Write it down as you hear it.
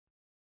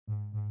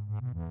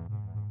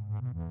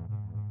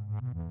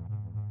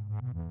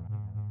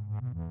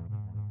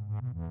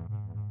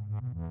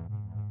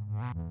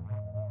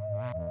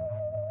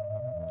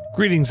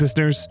Greetings,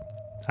 listeners.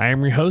 I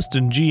am your host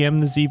and GM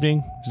this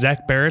evening,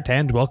 Zach Barrett,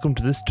 and welcome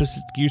to this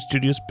Twisted Gear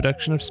Studios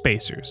production of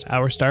Spacers,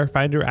 our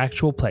Starfinder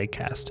actual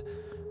playcast.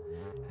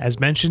 As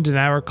mentioned in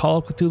our Call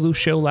of Cthulhu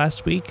show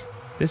last week,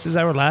 this is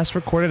our last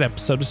recorded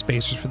episode of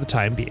Spacers for the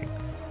time being.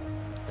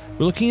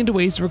 We're looking into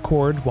ways to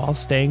record while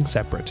staying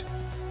separate.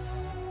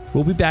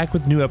 We'll be back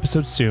with new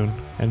episodes soon,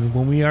 and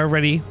when we are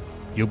ready,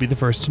 you'll be the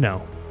first to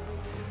know.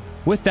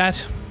 With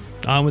that,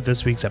 on with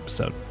this week's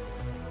episode.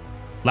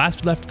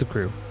 Last we left the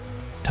crew,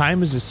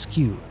 time is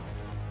askew.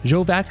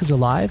 Jovac is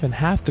alive and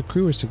half the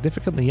crew are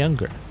significantly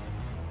younger.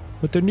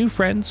 With their new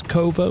friends,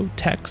 Kovo,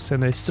 Tex,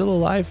 and a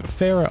still-alive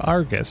Farah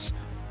Argus,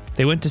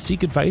 they went to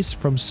seek advice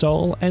from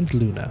Sol and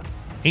Luna,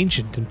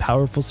 ancient and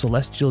powerful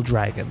celestial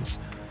dragons.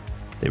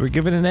 They were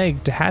given an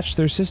egg to hatch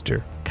their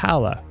sister,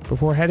 Kala,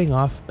 before heading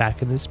off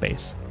back into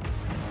space.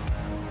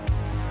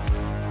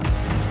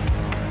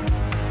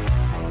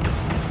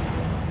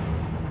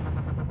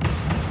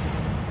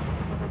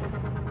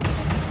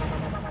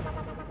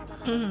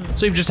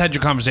 So you've just had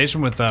your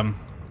conversation with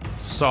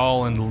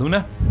Sol and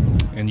Luna,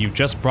 and you've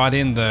just brought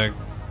in the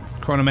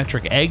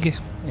chronometric egg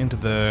into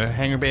the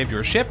hangar bay of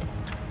your ship.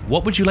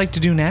 What would you like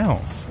to do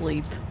now?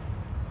 Sleep.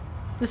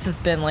 This has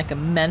been like a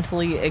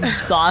mentally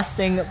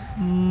exhausting,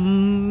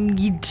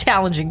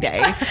 challenging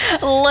day.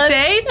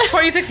 Day?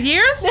 26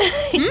 years?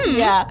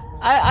 Yeah.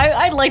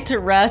 I'd like to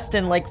rest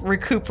and like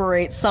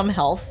recuperate some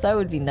health. That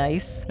would be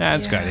nice.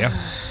 That's good,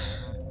 yeah.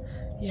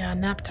 Yeah,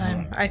 nap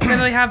time. I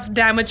suddenly have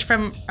damage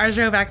from our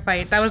Jovac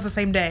fight. That was the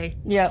same day.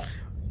 Yep.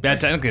 Yeah,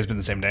 technically it's been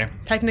the same day.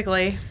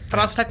 Technically. But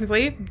also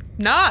technically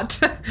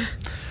not.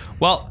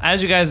 Well,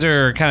 as you guys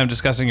are kind of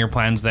discussing your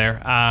plans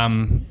there,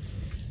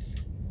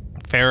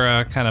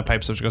 Farah kind of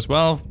pipes up. She goes,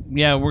 well,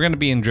 yeah, we're going to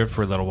be in drift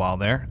for a little while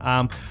there.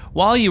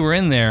 While you were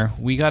in there,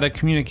 we got a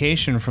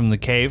communication from the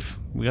cave.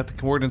 We got the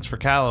coordinates for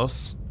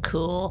Kalos.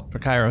 Cool. For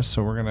Kairos,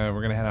 so we're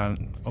gonna head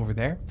on over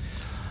there.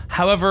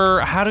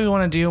 However, how do we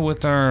want to deal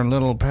with our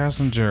little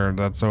passenger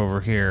that's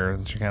over here?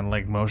 She kind of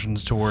like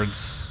motions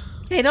towards.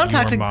 Hey, don't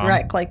talk to mom.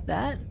 Greg like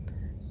that.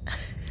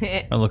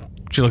 Oh, look,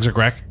 she looks at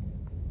Greg.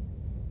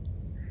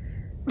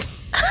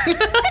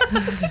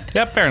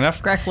 Yep, fair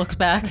enough. Greg looks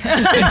back.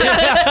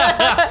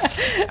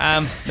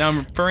 Now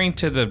I'm referring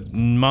to the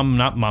mum,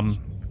 not mum.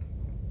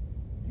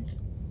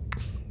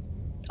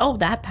 Oh,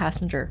 that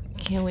passenger.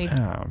 Can we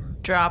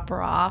drop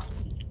her off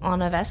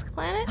on a Vesk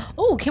planet?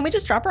 Oh, can we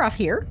just drop her off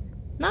here?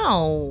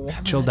 No.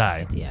 She'll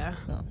die. Yeah.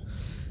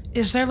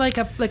 Is there like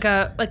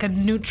a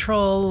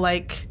neutral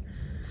like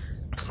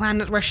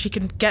planet where she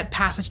can get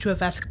passage to a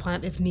Vesk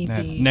planet if need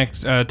be?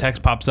 Next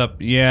text pops up.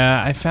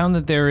 Yeah, I found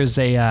that there's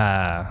a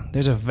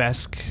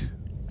Vesk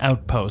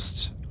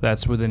outpost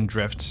that's within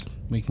drift.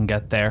 We can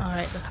get there. All right,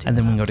 let's do that. And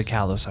then we can go to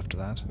Kalos after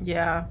that.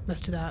 Yeah.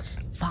 Let's do that.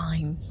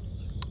 Fine.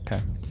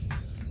 Okay.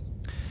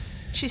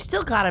 She's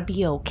still gotta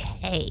be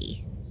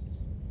okay.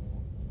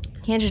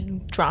 Can't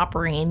just drop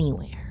her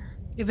anywhere.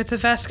 If it's a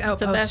Vesk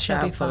outpost, Vesk she'll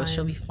be fine.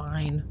 She'll be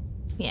fine.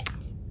 Yeah.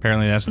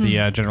 Apparently that's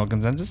the general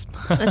consensus.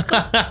 Let's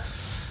go.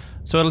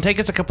 So it'll take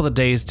us a couple of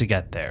days to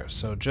get there.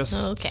 So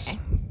just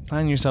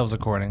plan yourselves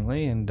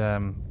accordingly, and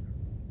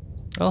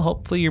well,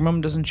 hopefully your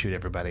mom doesn't shoot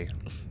everybody.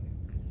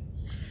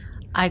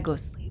 I go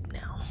sleep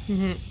now.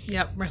 Mm-hmm.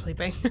 Yep, we're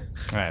sleeping. All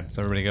right,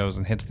 so everybody goes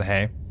and hits the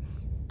hay.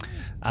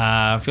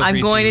 Feel free I'm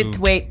going to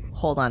wait.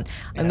 Hold on.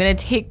 Yeah. I'm going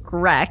to take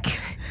Greg.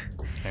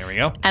 There we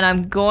go. And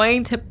I'm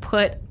going to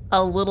put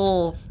a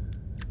little.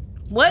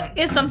 What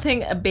is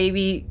something a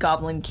baby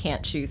goblin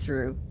can't chew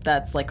through?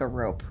 That's like a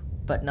rope,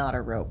 but not a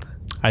rope.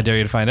 I dare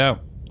you to find out.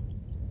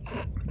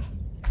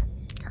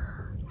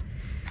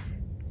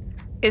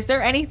 Is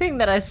there anything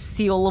that is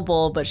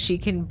sealable but she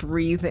can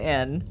breathe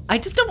in? I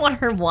just don't want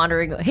him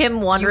wandering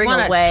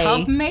away. A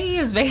tub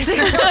maze,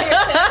 basically.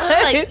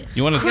 Like,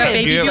 You want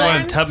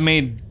a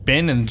tub-made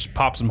bin and just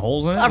pop some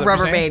holes in it? A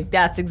Rubbermaid.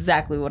 That's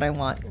exactly what I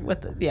want.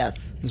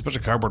 Yes. There's a bunch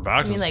of cardboard I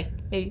boxes. mean, like,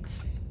 maybe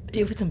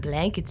put some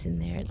blankets in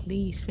there at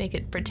least. Make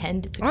it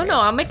pretend it's a Oh crib. no,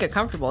 I'll make it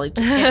comfortable. I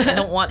just can't, I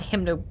don't want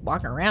him to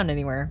walk around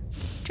anywhere.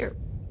 Sure.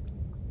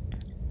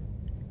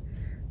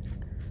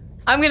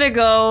 I'm gonna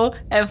go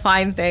and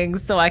find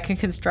things so I can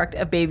construct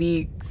a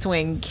baby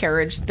swing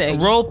carriage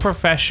thing. Roll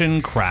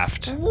profession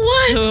craft.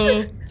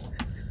 What?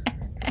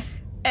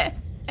 I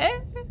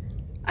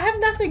have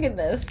nothing in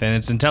this. Then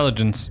it's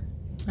intelligence.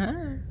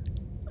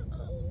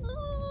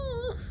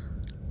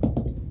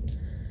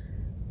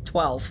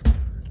 12.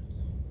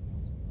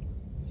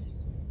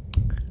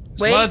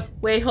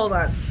 Slud. Wait, hold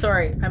on.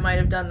 Sorry, I might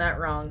have done that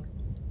wrong.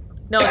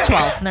 No, it's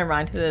 12. Never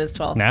mind. It is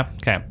 12. Yeah,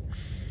 okay.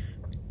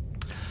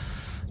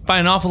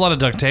 Find an awful lot of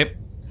duct tape.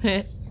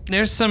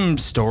 There's some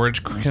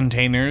storage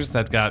containers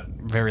that got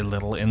very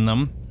little in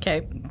them.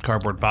 Okay.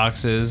 Cardboard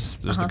boxes.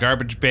 There's the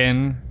garbage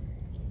bin.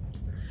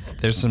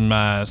 There's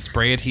some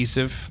spray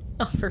adhesive.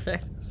 Oh,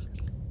 perfect.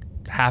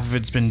 Half of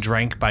it's been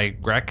drank by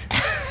Greg.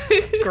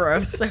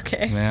 Gross.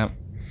 Okay. Yeah.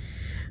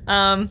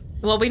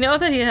 Well, we know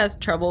that he has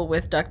trouble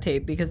with duct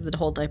tape because of the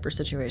whole diaper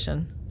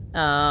situation.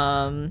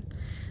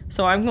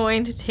 So I'm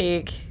going to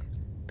take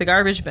the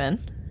garbage bin.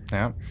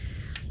 Yeah.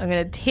 I'm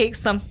going to take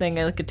something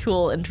like a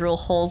tool and drill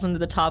holes into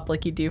the top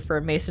like you do for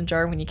a mason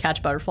jar when you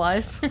catch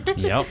butterflies.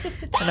 Yep.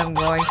 And I'm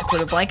going to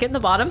put a blanket in the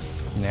bottom,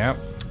 Yep.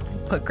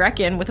 put Greg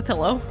in with a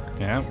pillow,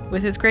 Yep.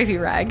 with his gravy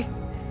rag,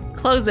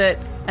 close it,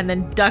 and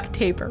then duct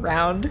tape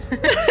around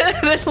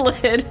this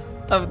lid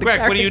of the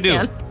Greg, what do you do?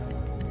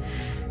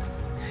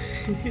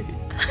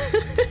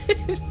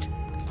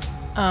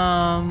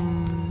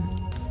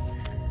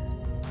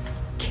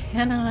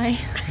 Can I?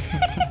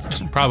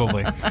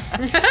 Probably.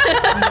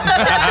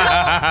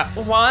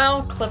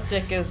 While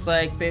Cliptic is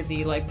like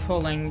busy like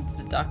pulling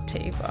the duct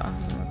tape off,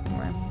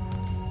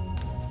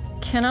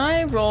 can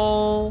I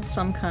roll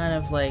some kind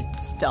of like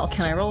stealth?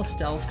 Can I roll a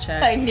stealth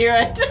check? I knew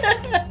it.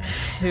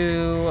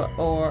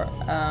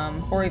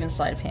 or even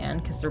sleight of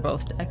hand because they're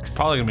both decks.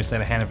 Probably gonna be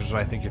sleight of hand if it's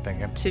what I think you're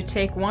thinking. To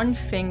take one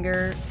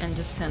finger and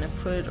just kind of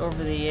put it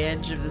over the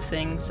edge of the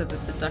thing so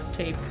that the duct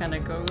tape kind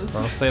of goes. Roll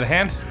sleight of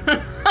hand.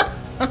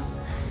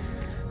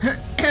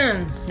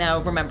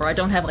 Now remember, I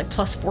don't have like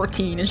plus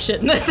 14 and shit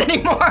in this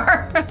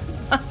anymore.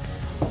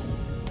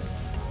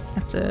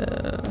 That's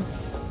a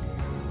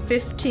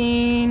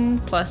 15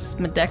 plus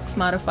my dex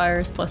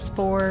modifiers plus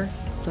 4,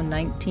 so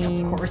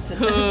 19. Of course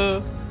it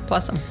is.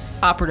 Plus an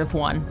operative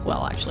 1.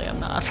 Well, actually,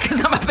 I'm not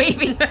because I'm a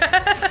baby.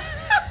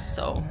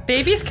 So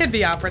Babies can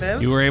be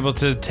operatives. You were able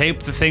to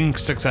tape the thing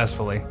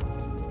successfully.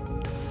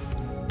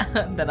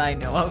 That I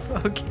know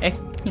of. Okay.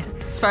 yeah,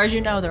 as far as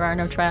you know, there are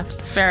no traps.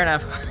 Fair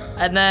enough.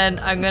 And then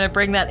I'm going to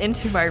bring that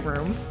into my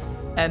room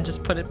and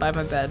just put it by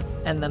my bed.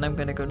 And then I'm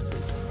going to go to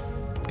sleep.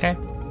 Okay.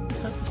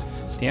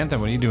 Deantha,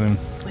 what are you doing?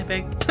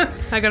 Sleeping.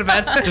 I go to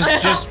bed.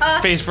 Just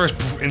face first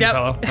in the Yep.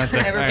 pillow. That's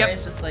it. Everybody's All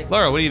right. just like...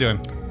 Laura, what are you doing?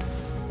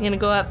 I'm gonna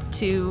go up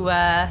to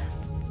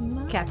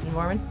Captain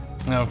Mormon.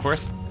 No, of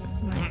course.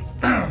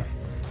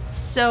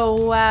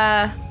 So,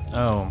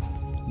 Oh,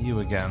 you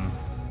again.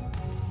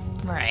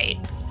 right.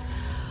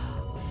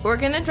 We're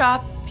gonna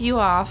drop you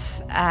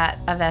off at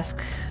a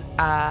Vesk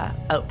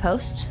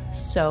outpost,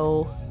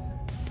 so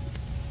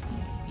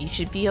you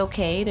should be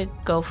okay to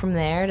go from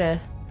there to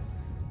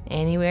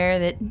anywhere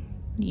that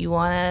you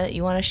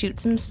wanna shoot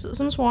some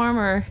swarm,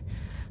 or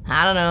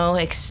I don't know,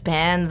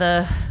 expand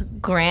the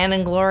grand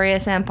and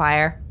glorious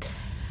empire.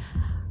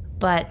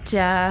 But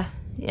no,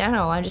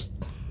 I just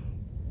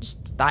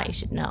thought you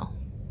should know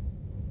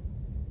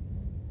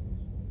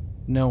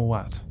Know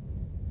what?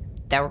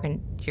 that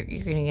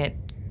you're gonna get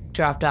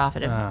dropped off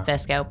at a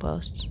Vesk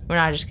outpost. We're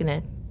not just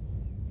gonna,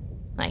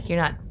 like,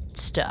 you're not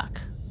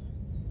stuck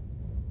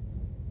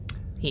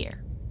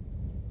here.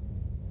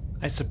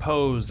 I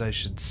suppose I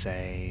should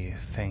say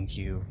thank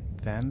you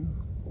then.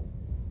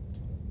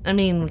 I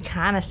mean, we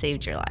kind of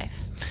saved your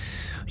life.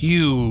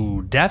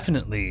 You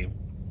definitely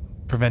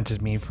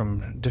prevented me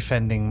from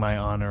defending my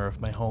honor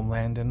of my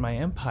homeland and my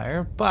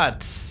empire,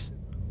 but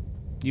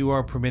you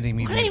are permitting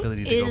me the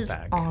ability to go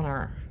back.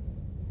 Honor?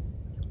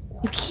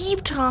 You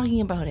keep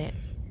talking about it.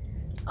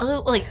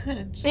 Like,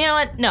 you know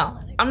what? No,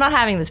 I'm not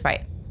having this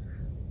fight.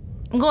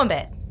 I'm going to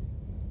bed,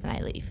 and I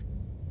leave.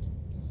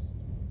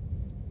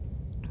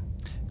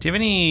 Do you have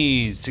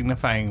any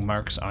signifying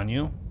marks on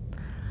you?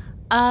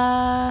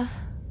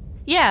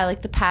 Yeah,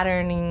 like the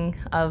patterning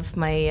of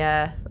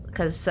my,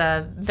 because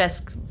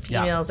Vesk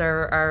females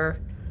are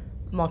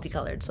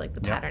multicolored, so like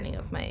the patterning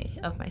of my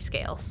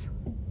scales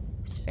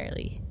is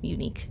fairly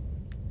unique.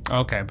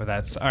 Okay, but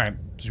that's all right.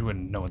 You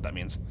wouldn't know what that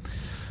means.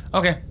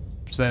 Okay,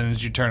 so then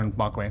as you turn and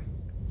walk away,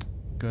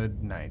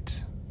 good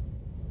night.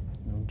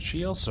 And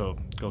she also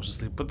goes to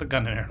sleep with the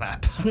gun in her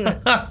lap.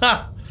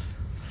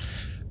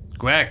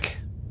 Gwek,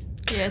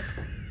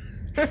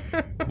 Yes.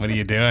 what are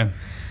you doing?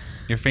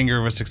 Your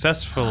finger was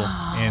successful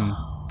in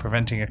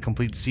preventing a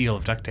complete seal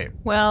of duct tape.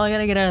 Well, I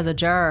gotta get out of the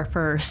jar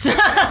first.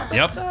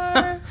 Yep.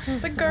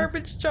 The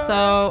garbage jar.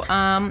 So,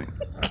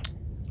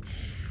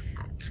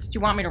 do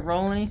you want me to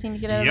roll anything to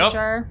get out of Yep. the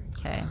jar?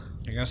 Okay.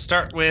 You're gonna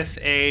start with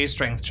a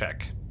strength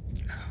check,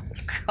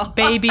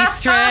 Baby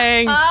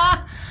strength.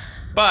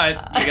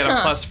 but you get a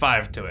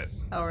 +5 to it.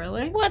 Oh,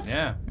 really? What?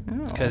 Yeah,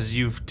 because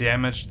you've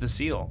damaged the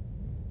seal.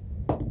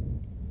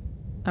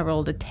 I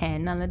rolled a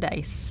 10 on the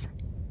dice.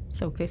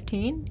 So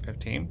 15?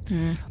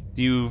 15.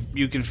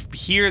 You can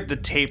hear the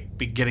tape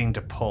beginning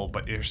to pull,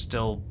 but you're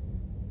still...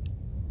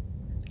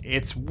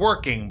 It's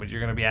working, but you're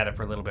going to be at it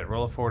for a little bit.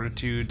 Roll a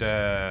fortitude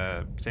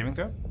saving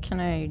throw?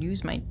 Can I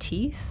use my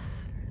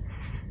teeth?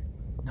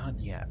 Not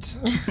yet.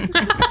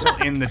 You're still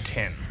in the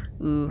tin.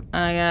 Ooh,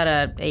 I got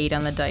a 8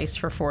 on the dice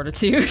for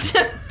fortitude.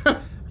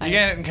 You're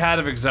getting kind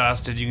of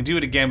exhausted. You can do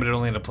it again, but it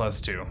only at a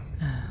 +2.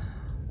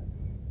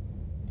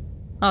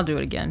 I'll do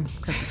it again,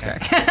 because it's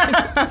Greg.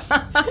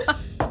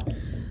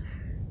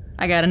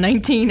 I got a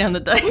 19 on the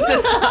dice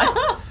this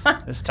time.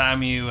 This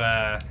time you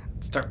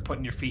start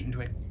putting your feet into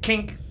it.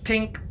 Kink,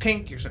 tink,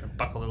 tink. You're sort of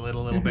buckled a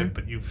little bit,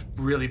 but you've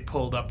really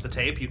pulled up the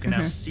tape. You can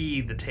now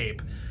see the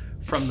tape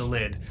from the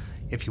lid.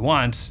 If you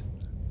want,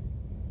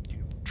 you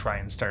try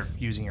and start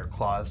using your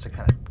claws to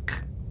kind of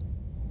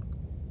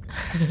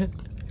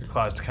your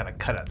claws to kind of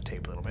cut out the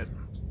tape a little bit.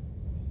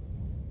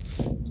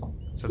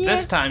 So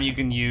this time you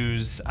can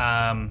use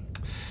a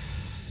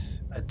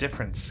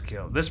different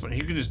skill. This one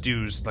you can just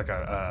use like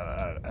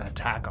an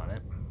attack on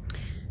it.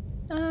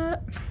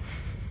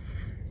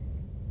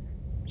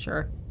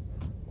 Sure.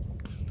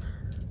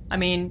 I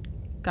mean,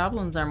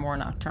 goblins are more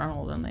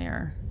nocturnal than they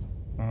are.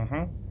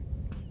 Mm-hmm.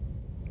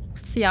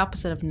 What's the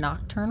opposite of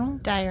nocturnal?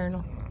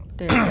 Diurnal.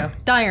 There you go.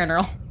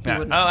 Diurnal. Yeah.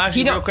 wouldn't- Oh, actually,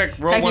 he don't- real quick,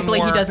 roll Technically,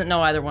 one more, he doesn't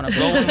know either one of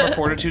Roll them. one more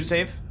fortitude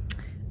save.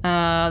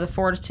 The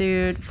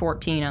fortitude,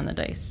 14 on the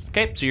dice.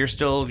 Okay, so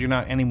you're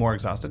not any more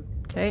exhausted.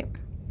 Okay.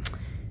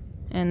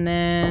 And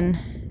then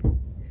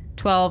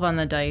 12 on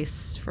the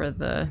dice for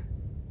the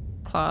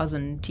claws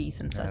and teeth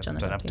and such on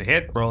the That's enough duct to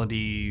tape. hit. Roll a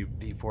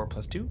d4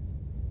 plus 2.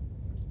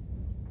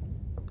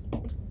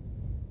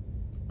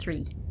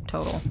 3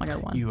 total. I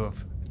got 1. You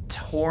have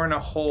torn a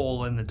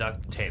hole in the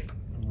duct tape.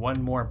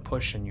 One more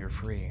push and you're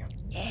free.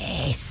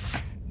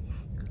 Yes.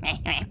 I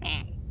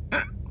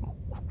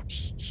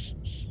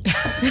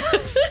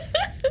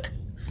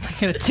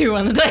got a 2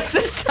 on the dice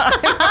this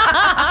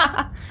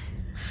time.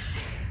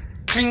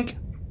 Clink.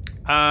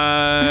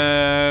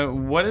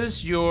 What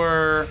is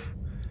your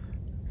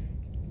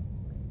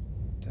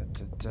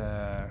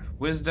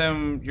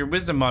wisdom? Your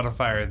wisdom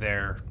modifier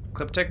there,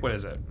 Cliptic. What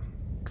is it?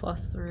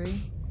 +3.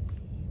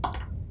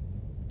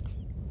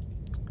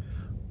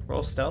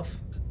 Roll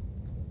stealth.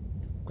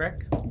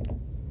 Greg.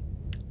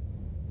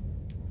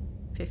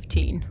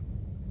 15.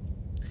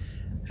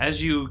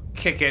 As you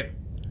kick it,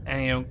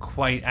 and you don't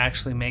quite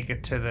actually make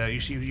it to the.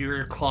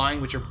 You're clawing,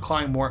 but you're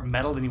clawing more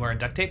metal than you are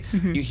duct tape.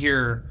 You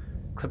hear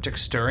Cliptic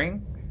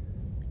stirring,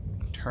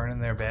 turn in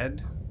their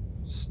bed,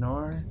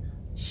 snore.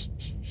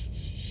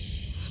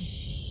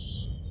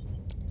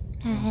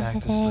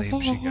 Back to sleep.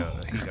 He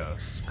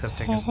goes.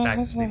 Cliptic is back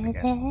to sleep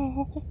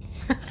again.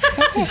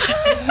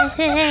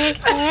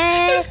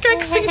 Is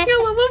Greg singing a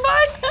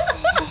lullaby?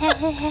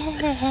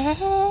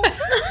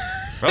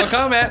 Roll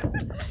combat.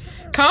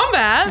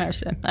 Combat? Oh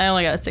shit. I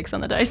only got a 6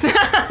 on the dice.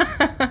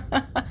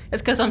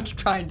 It's because I'm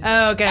trying to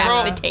Oh, okay.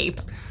 cast the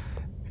tape.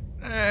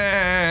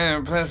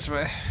 Plus,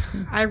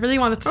 I really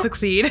want it to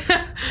succeed.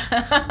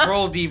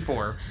 roll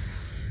d4.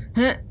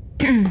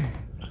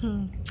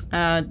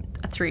 A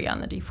 3 on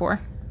the d4.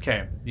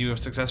 Okay, you have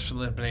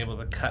successfully been able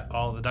to cut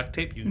all the duct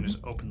tape. You can just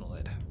open the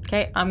lid.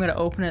 Okay, I'm gonna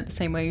open it the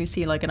same way you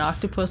see like an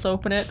octopus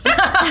open it. Like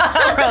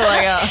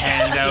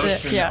Hand out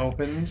and Yeah.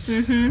 opens.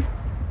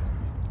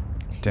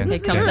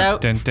 It comes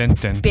out.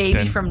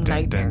 Baby from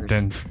Nightmares.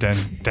 This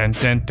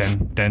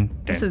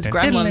is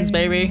Gremlins,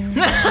 baby.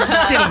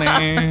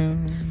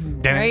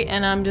 Right,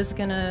 and I'm just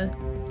gonna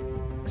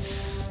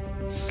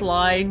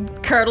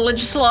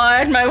cartilage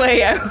slide my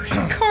way out,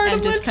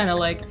 and just kind of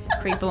like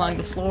creep along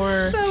the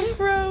floor. So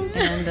gross.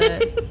 And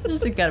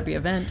there's gotta be a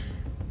vent.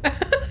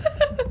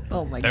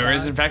 Oh my god. There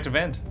is, in fact, a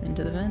vent.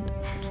 Into the vent.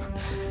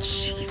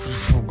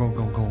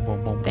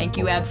 Go. Thank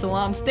you,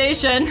 Absalom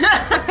Station. Remember,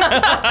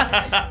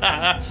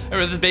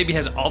 this baby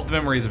has all the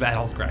memories of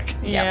adult Greg.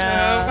 Oh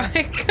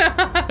my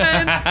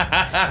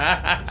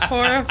god.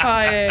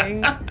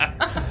 Horrifying. All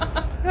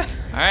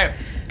right,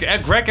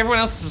 Greg, everyone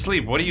else is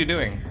asleep. What are you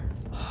doing?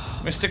 I'm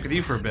gonna stick with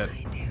you for a bit.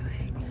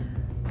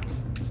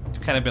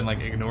 You've kind of been like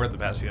ignored the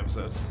past few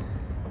episodes.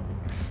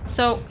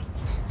 So,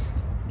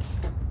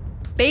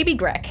 baby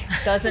Greg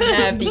doesn't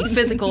have the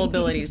physical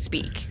ability to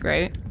speak,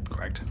 right?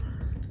 Correct.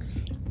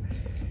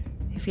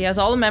 If he has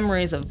all the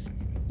memories of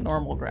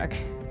normal Greg,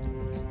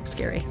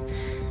 scary.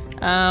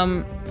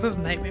 This is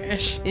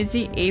nightmarish. Is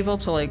he able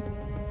to like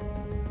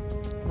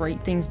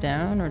write things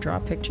down or draw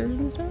pictures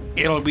and stuff?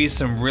 It'll be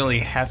some really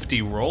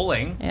hefty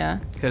rolling Yeah.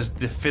 because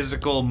the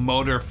physical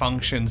motor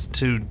functions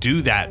to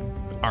do that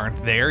aren't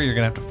there. You're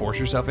gonna have to force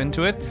yourself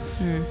into it.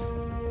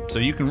 So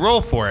you can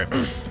roll for it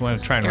if you want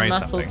to try and Your write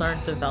muscles something.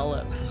 aren't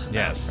developed.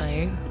 Yes.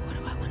 Right? What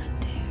do I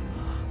want to do?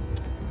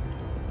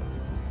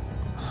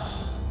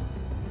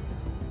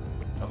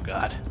 Oh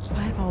God.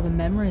 I have all the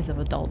memories of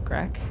adult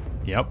Greg.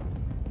 Yep.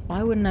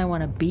 Why wouldn't I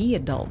want to be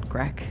adult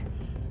Greg?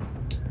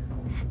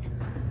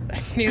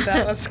 I knew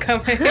that was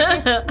coming.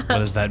 What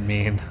does that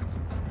mean?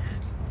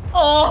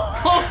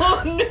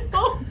 Oh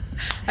no!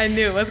 I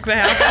knew it was going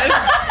to happen.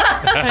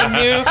 I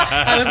knew.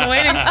 I was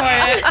waiting for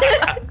it.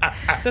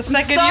 The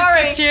second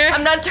Sorry, you picture.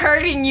 I'm not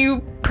targeting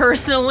you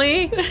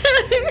personally.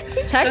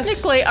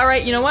 Technically, all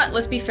right, you know what?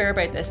 Let's be fair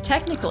about this.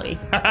 Technically,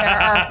 there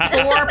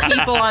are 4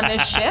 people on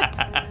this ship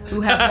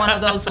who have one of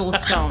those little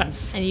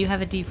stones. And you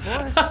have a D4.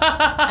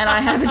 And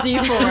I have a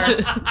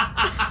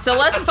D4. So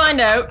let's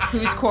find out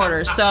who's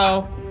quarters.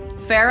 So,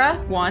 Farah,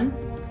 1.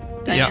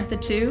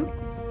 Diantha, 2.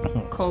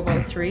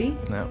 Kobo, 3.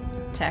 No.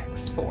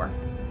 Tex, 4.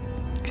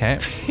 Okay.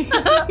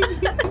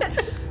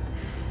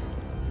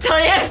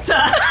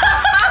 Diantha!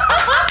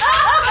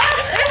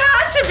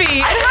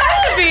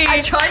 It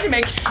I tried to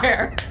make it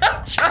fair. I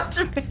tried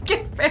to make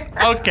it fair.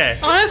 Okay.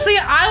 Honestly,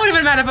 I would have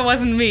been mad if it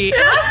wasn't me. It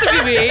has to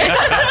be me.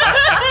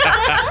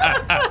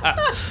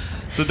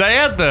 So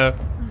Diantha,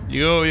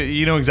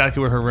 you know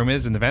exactly where her room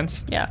is in the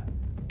vents. Yeah.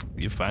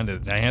 You find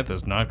it.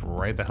 Diantha's knocked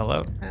right the hell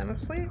out.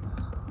 Honestly.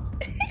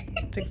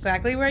 It's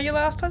exactly where you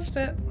last touched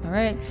it. All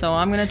right, so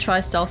I'm gonna try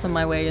stealthing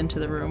my way into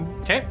the room.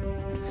 Okay.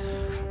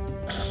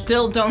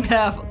 Still don't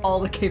have all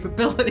the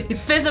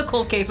capabilities,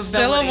 physical capabilities.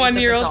 Still a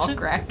one-year-old of a dog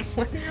crack.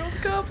 1-year-old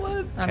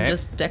goblin. I'm Okay.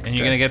 just dexterous. And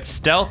you're gonna get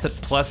stealth at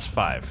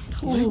 +5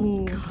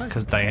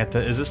 because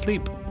Diantha is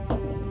asleep.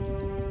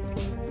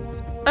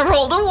 I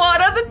rolled a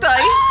 1 on the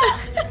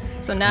dice.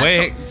 So natural.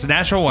 Wait, it's a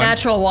natural 1.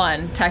 Natural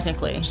 1,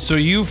 technically. So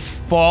you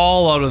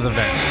fall out of the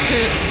vents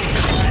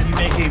and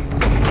make a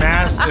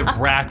massive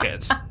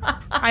racket.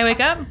 I wake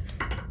up.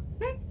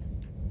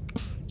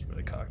 It's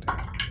really cocked.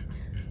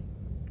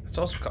 It's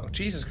also cocked.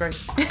 Jesus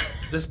Christ.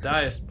 This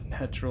die is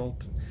natural.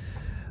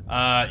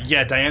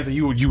 Yeah, Diantha,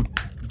 you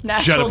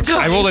Natural shut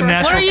up. I rolled a 20.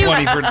 natural What are you,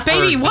 20 for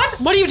baby? for What?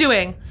 this. What are you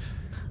doing?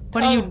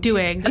 What are you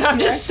doing? And I'm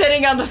just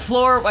sitting on the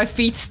floor with my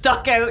feet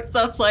stuck out,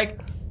 so it's like...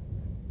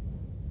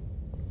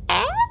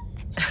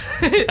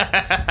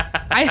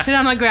 I sit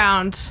on the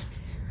ground.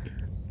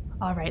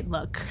 All right,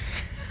 look.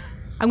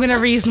 I'm gonna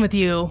reason with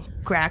you,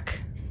 Greg.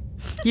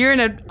 You're in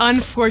an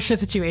unfortunate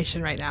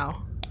situation right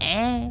now.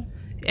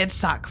 It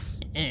sucks,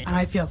 and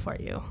I feel for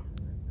you.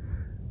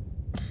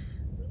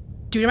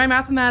 Due to my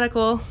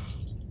mathematical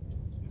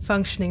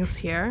functionings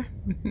here,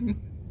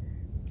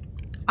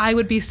 I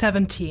would be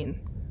 17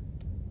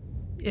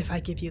 if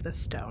I give you the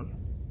stone,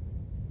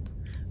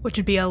 which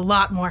would be a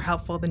lot more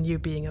helpful than you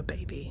being a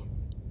baby.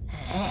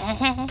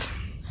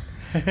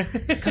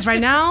 Because right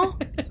now,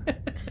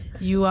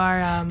 you are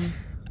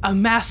a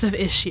massive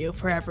issue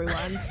for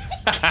everyone.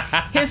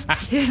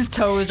 His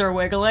toes are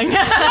wiggling.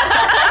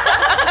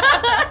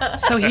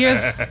 So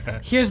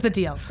here's the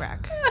deal,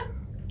 Greg.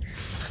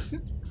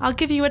 I'll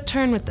give you a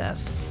turn with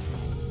this.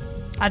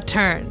 A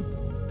turn.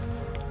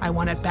 I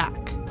want it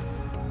back.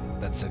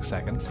 That's 6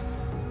 seconds.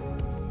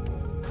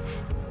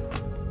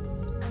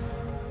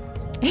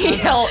 He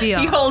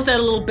feel? holds out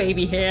a little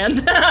baby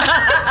hand.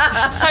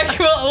 Like,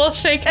 we'll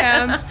shake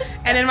hands,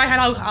 and in my hand,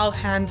 I'll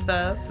hand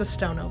the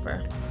stone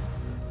over.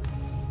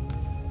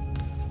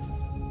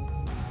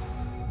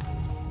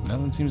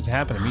 Nothing seems to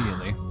happen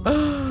immediately.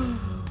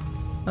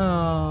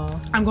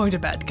 Oh. I'm going to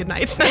bed. Good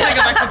night. I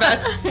go back to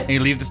bed. And you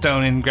leave the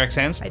stone in Greg's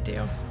hands? I do.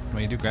 What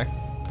do you do, Greg?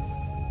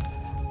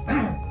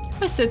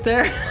 I sit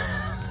there.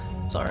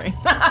 Sorry.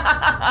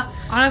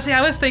 Honestly,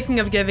 I was thinking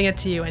of giving it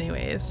to you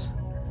anyways.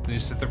 Do you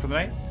sit there for the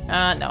night?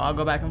 No, I'll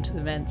go back into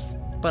the vents.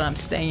 But I'm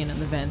staying in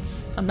the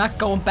vents. I'm not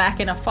going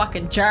back in a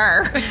fucking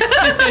jar.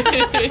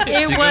 It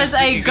you was go a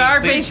sleep-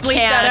 garbage Bleep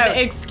that can. out.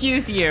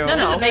 Excuse you. No,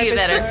 Doesn't make it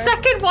better. The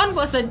second one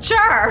was a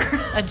jar.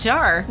 A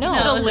jar. No.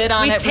 Put a lid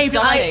on We it. with taped it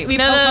duct like tape. we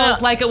No, no, no, proposed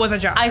no. like it was a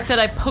jar. I said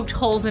I poked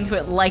holes into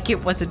it like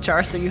it was a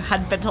jar so you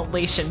had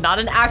ventilation, not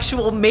an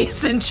actual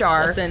mason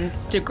jar. Listen,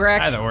 to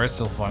Greg, Either or, it's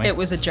still funny. it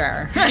was a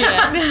jar.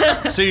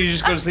 So you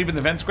just go to sleep in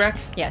the vents, Greg?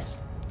 Yes.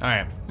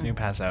 Alright, so you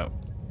pass out.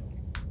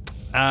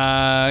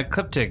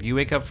 Cliptic, you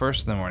wake up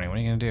first in the morning. What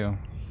are you gonna do?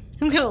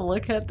 I'm gonna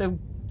look at the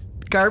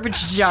garbage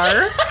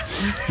jar.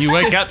 You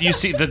wake up, you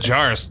see the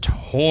jar is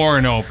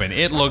torn open.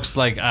 It looks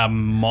like a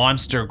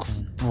monster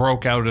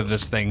broke out of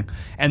this thing,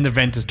 and the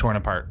vent is torn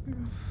apart.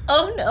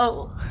 Oh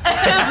no.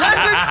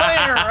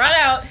 I'm going to run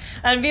out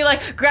and be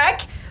like, Greg,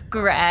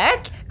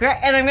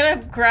 and I'm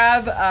gonna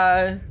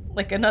grab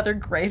like another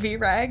gravy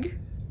rag.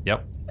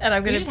 Yep. And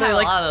I'm gonna just be have a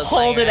like lot of those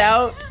hold lying it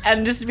around. out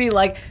and just be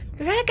like,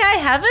 Greg, I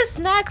have a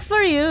snack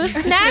for you.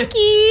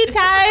 Snacky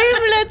time.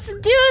 Let's do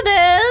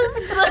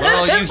this.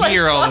 Well, you It's like,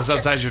 hear all this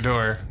outside your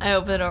door. I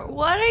open the door.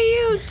 What are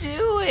you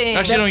doing?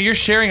 Actually, no, you're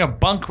sharing a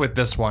bunk with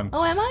this one.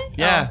 Oh, am I?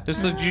 Yeah,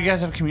 you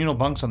guys have communal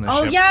bunks on this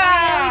Oh ship.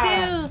 yeah.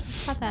 Yeah, we do.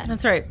 Got that.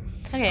 That's right.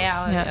 Okay,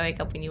 yeah, I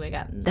wake up when you wake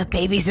up. The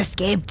baby's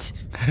escaped.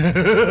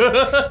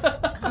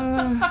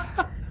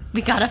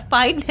 We gotta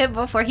find him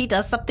before he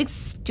does something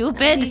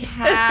stupid. We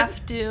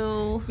have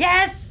to.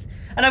 Yes!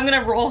 And I'm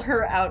gonna roll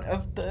her out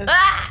of the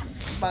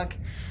bunk.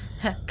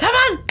 Come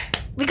on!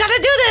 We gotta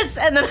do this!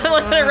 And then I'm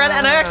gonna run,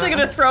 and I'm actually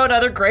gonna throw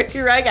another gravy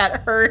rag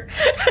at her.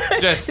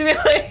 Just- to be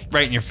like,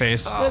 Right in your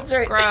face. that's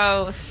right.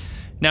 Gross.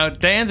 Now,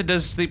 Diantha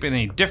does sleep in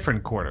a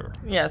different quarter.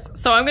 Yes,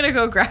 so I'm gonna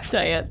go grab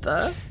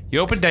Diantha. You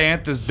open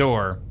Diantha's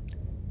door.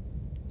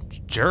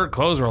 Her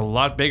clothes are a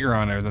lot bigger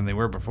on her than they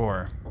were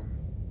before.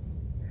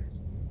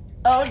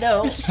 Oh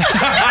no.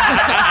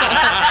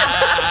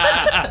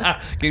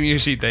 Give me your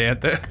sheet,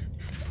 Diantha.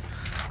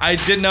 I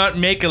did not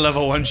make a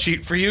level 1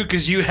 sheet for you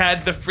because you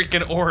had the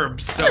freaking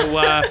orbs. So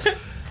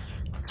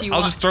Do you I'll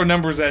want? just throw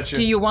numbers at you.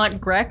 Do you want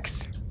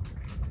Greg's?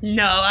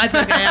 No, that's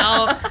okay.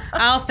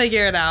 I'll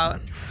figure it out.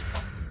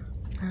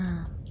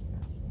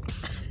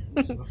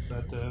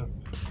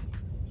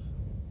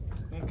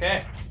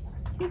 Okay.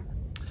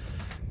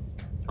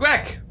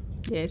 Greg,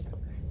 Yes.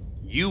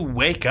 you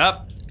wake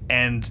up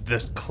and the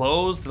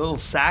clothes, the little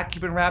sack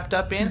you've been wrapped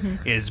up in,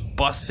 is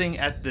busting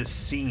at the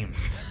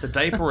seams. The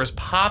diaper is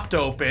popped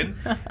open,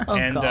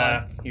 and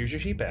God. here's your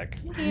sheet back.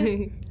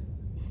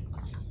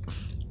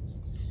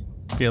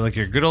 Feel like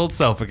your good old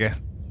self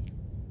again.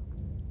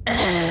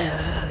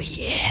 Oh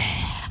yeah.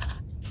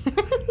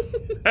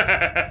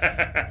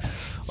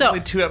 So- Only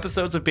 2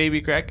 episodes of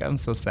Baby Greg. I'm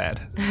so sad.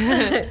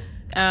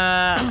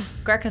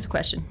 Greg has a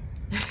question.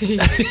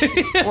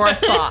 or a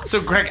thought.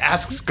 So Greg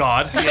asks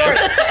God.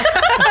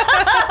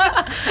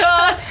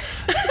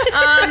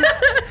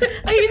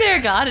 Are you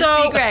there, God? So,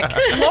 it's me, Greg.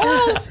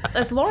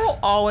 Has Laurel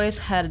always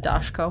had a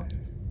dashko?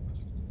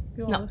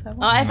 No. Oh,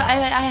 I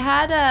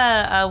had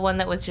a one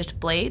that was just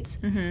blades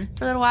for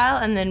a little while,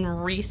 and then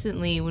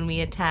recently when we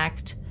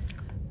attacked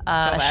a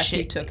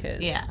actually ship, took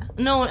his. Yeah,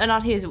 no,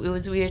 not his. It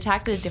was we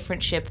attacked a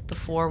different ship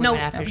before we No,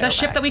 went after the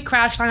ship that we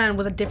crashed on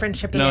was a different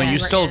ship. No, than you we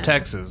stole were in.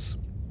 Texas.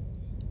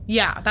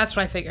 Yeah, that's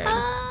what I figured.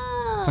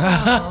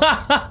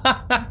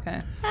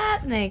 Okay.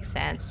 That makes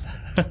sense.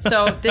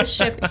 So this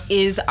ship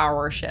is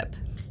our ship.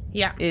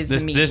 Yeah. Is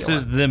This the Meteor.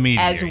 is the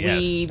Meteor, as we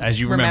yes, as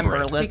you remember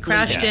it. We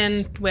crashed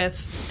Yes. in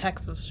with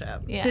Texas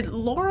ship. Yeah. Did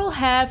Laurel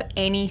have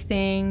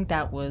anything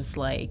that was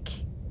like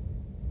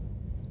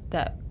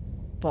that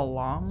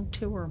belonged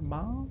to her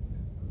mom?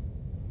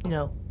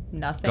 No.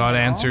 Nothing. God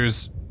at all?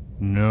 answers,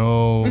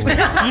 no.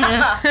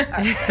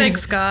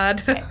 Thanks,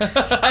 God. All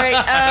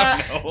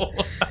right. No.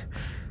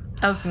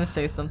 I was gonna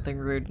say something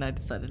rude and I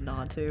decided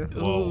not to.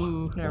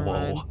 Whoa. Never Whoa.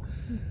 mind.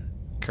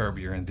 Curb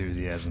your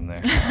enthusiasm there.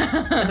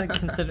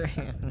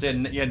 Considering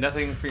it. You had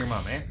nothing for your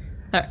mom, eh?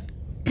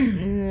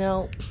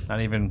 No.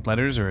 Not even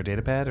letters or a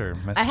data pad or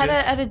I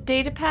messages? had a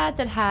data pad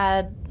that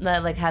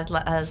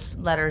has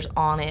letters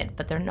on it,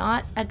 but they're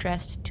not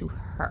addressed to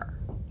her.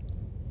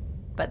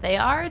 But they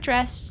are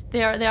addressed.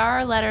 There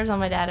are letters on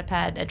my data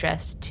pad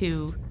addressed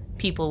to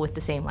people with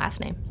the same last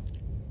name.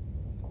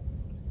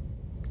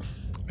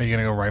 Are you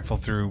going to go rifle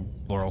through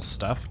Laurel's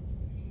stuff?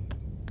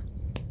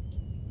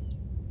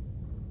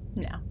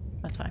 No,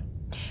 that's fine.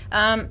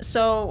 I'm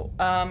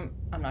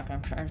not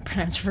going to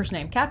pronounce her first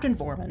name. Captain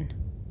Vorman.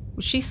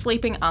 Was she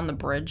sleeping on the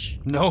bridge?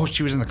 No,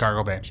 she was in the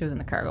cargo bay. She was in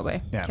the cargo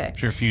bay. Yeah, Okay.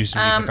 she refused to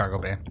leave the cargo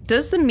bay.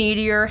 Does the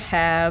Meteor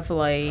have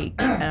like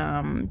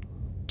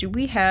do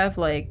we have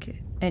like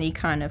any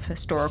kind of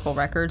historical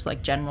records,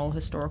 like general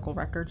historical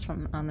records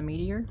on the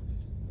Meteor?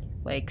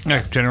 Like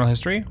stuff, General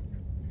history?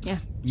 Yeah.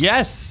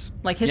 Yes.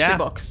 like history Yeah.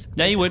 books.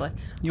 Yeah, you would.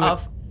 basically, You would.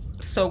 of-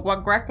 So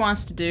what Greg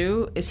wants to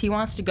do is he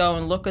wants to go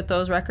and look at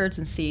those records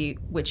and see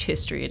which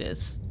history it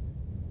is.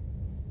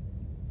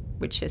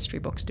 Which history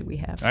books do we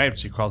have? All right,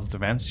 so you crawl through the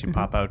vents, you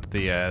pop out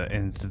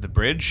into the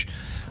bridge.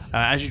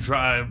 As you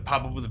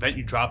pop up with the vent,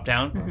 you drop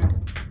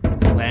down,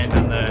 land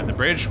on the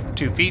bridge,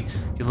 2 feet.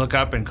 You look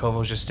up, and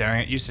Kovo's just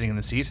staring at you, sitting in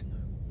the seat.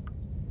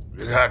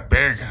 You got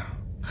big.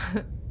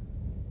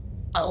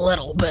 A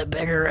little bit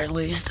bigger, at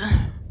least.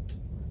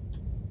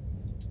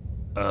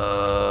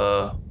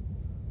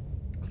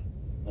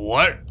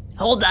 What?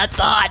 Hold that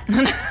thought.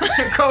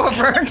 Go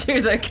over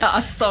to the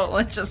console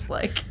and just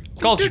like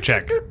Culture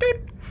check.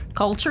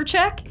 culture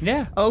check.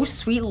 Yeah. Oh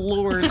sweet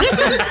lord!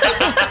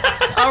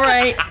 All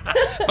right.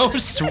 Oh,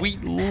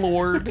 sweet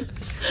lord.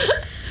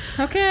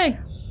 Okay.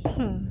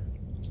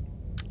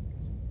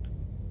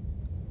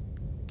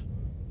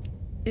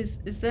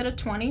 Is that a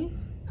 20?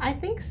 I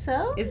think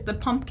so. Is the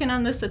pumpkin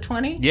on this a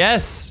 20?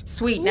 Yes.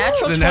 Sweet.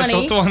 Natural It's 20. a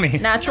natural 20.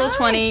 Natural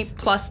 20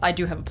 plus I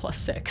do have a plus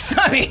 6.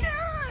 I mean,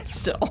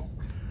 still.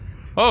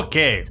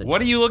 Okay,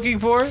 what are you looking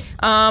for?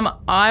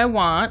 I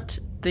want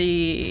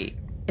the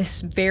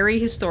very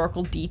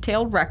historical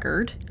detailed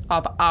record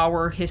of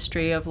our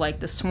history of like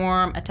the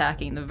Swarm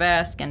attacking the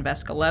Vesk and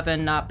Vesk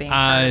 11 not being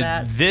part of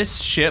that.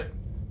 This ship,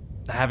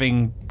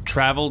 having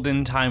traveled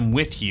in time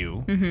with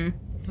you.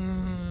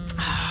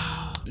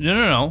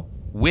 No.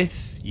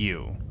 With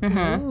you.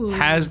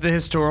 Has the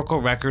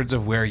historical records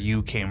of where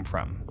you came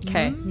from.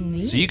 Okay.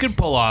 So you can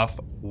pull off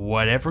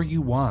whatever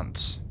you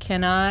want.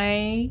 Can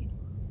I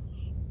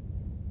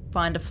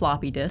find a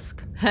floppy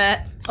disk?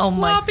 Oh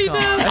my god.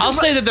 I'll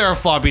say that there are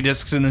floppy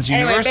disks in this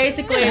Anyway, universe.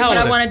 basically The hell what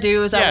I with it. want to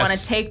do is I want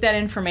Yes. to take that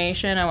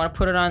information, I want to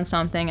put it on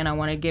something, and I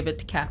want to give it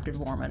to Captain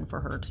Warman for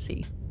her to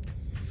see.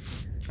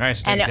 All right,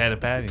 so take and a data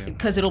pad. Yeah.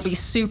 Because it'll be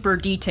super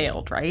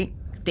detailed, right?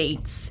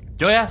 Dates,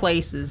 Oh yeah.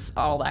 places,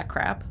 all that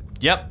crap.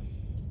 Yep.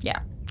 Yeah.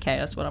 Okay,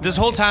 that's what I'm This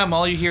gonna whole do. time,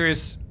 all you hear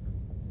is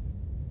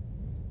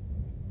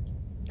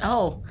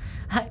Oh.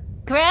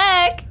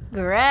 Greg,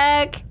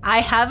 I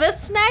have a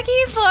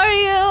snacky for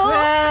you.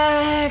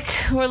 Greg,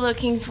 we're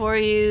looking for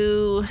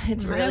you.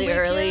 It's really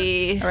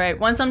early. All right,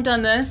 once I'm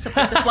done this, I'll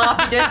put the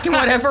floppy disk and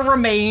whatever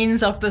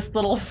remains of this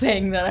little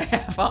thing that I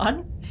have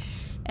on.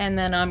 And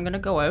then I'm going to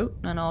go out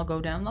and I'll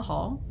go down the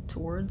hall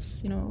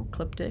towards,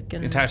 Cliptic.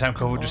 And the entire time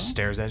Kovo just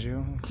stares at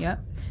you. Yeah.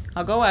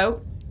 I'll go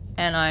out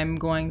and I'm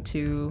going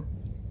to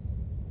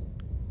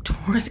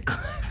towards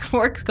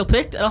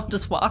Cliptic and I'll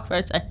just walk right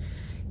and say,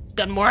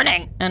 good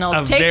morning. And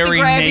I'll A take the very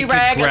grabby naked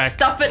rag and Greg.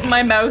 stuff it in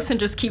my mouth and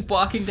just keep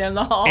walking down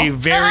the hall. A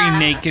very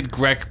naked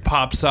Greg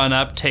pops on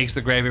up, takes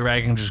the gravy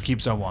rag, and just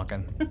keeps on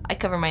walking. I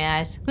cover my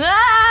eyes.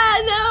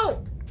 Ah,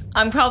 no.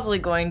 I'm probably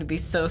going to be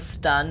so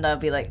stunned. I'll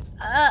be like,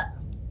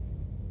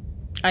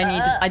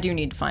 I do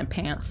need to find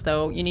pants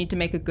though. You need to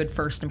make a good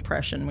first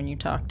impression when you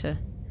talk to,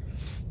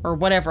 or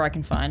whatever I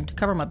can find.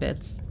 Cover my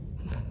bits.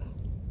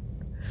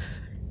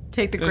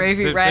 Take the There's-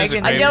 gravy there's rag a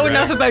and I gravy know rag.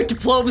 enough about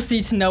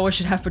diplomacy to know I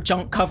should have my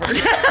junk covered.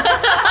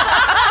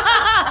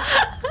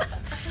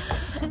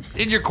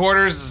 In your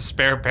quarters is a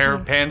spare pair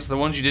of pants, the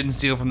ones you didn't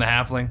steal from the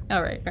halfling.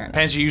 All right, fair enough.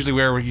 Pants you usually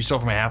wear what you stole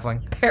from a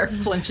halfling. Pair of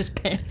Flinch's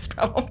pants,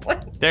 probably.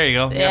 There you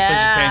go. Yeah,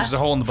 Flinch's pants is a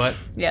hole in the butt.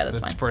 Yeah, that's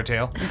fine. For a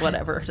tail.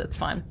 Whatever, that's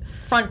fine.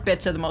 Front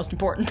bits are the most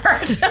important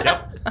part.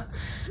 Yep. All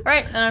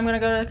right, and I'm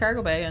gonna go to the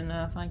cargo bay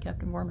and find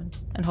Captain Borman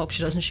and hope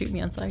she doesn't shoot me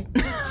on sight.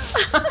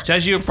 So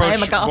as you approach I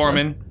am a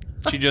goblin.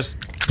 Borman, she just...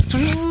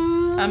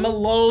 I'm a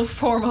low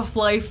form of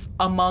life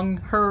among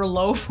her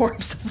low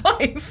forms of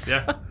life.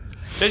 Yeah.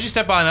 So as you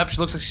step on up, she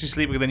looks like she's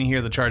sleeping, then you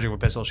hear the charging of a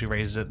pistol. She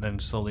raises it, then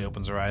slowly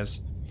opens her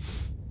eyes.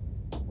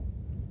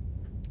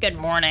 Good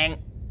morning.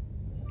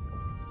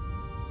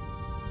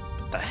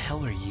 What the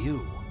hell are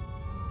you?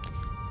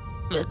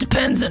 It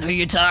depends on who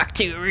you talk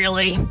to,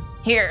 really.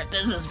 Here,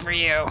 this is for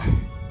you.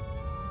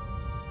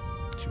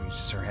 She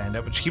reaches her hand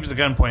up, but she keeps the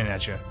gun pointed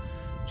at you.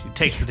 She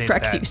takes the data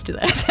Breck's pad, used to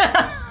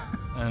that.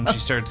 and she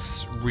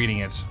starts reading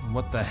it.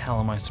 What the hell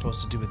am I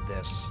supposed to do with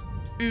this?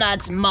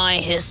 That's my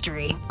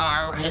history.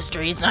 Our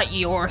history. It's not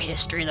your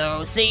history,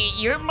 though. See,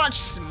 you're much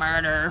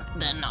smarter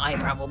than I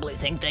probably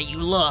think that you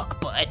look,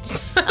 but...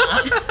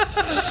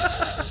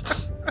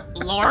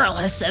 Laurel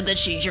has said that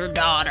she's your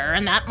daughter,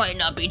 and that might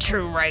not be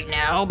true right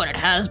now, but it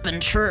has been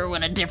true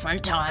in a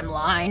different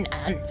timeline,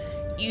 and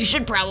you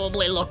should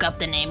probably look up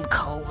the name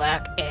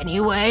Kovac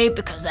anyway,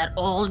 because that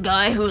old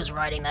guy who was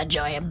riding that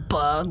giant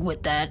bug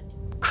with that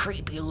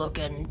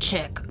creepy-looking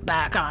chick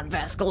back on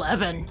Vesk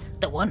 11,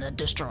 the one that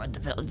destroyed the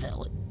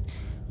village.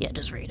 Yeah,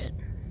 just read it.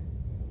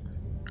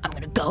 I'm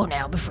gonna go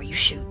now before you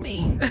shoot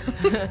me.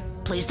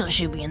 Please don't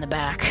shoot me in the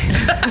back.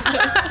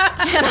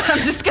 And I'm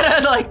just gonna,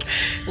 like,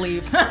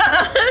 leave.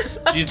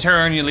 You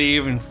turn, you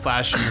leave, and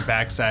flash on your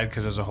backside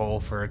because there's a hole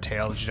for a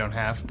tail that you don't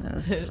have.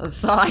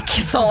 That's all I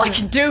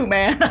can do,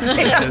 man.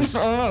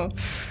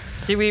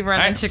 Do we run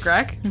Alright. into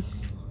Greg?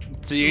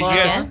 So you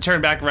guys turn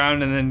back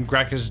around, and then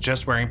Greg is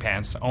just wearing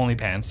pants, only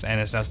pants,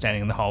 and is now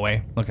standing in the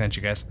hallway looking at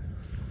you guys.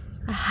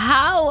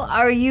 How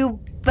are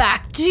you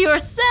back to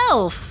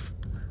yourself?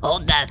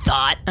 Hold that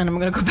thought. And I'm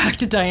gonna go back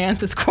to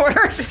Diantha's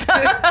quarters.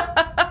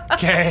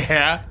 Okay,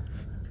 yeah.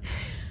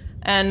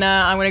 And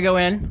I'm gonna go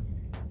in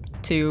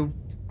to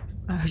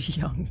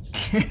young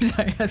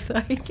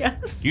Diantha, I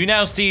guess. You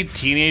now see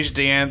teenage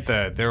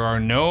Diantha. There are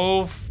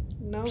no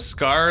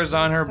scars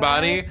on her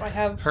body. I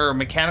have... Her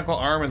mechanical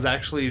arm has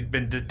actually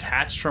been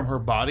detached from her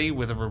body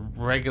with a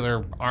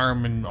regular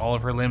arm and all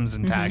of her limbs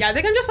intact. Yeah, I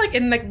think I'm just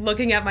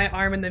looking at my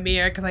arm in the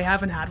mirror because I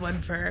haven't had one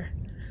for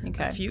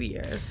a few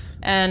years.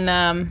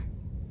 And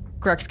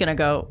Greg's gonna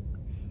go,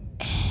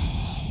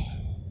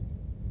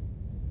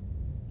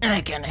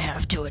 I'm gonna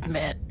have to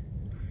admit,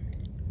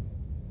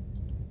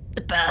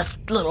 the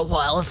past little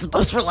while is the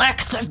most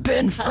relaxed I've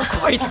been for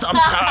quite some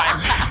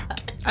time.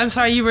 I'm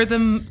sorry, you were the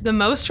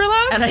most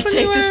relaxed? And I when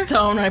take you were... the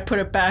stone, I put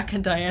it back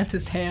in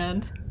Diantha's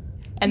hand,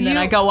 and then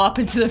I go up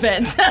into the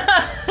vent.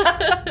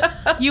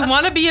 You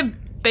want to be a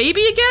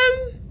baby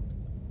again?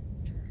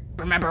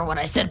 Remember what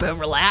I said about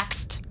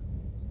relaxed?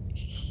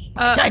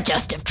 My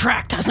digestive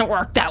tract hasn't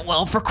worked that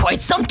well for quite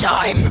some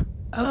time.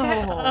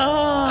 Okay.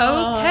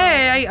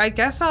 Okay, I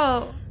guess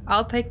I'll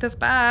take this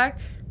back.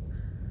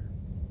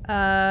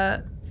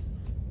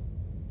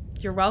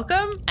 You're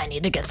welcome. I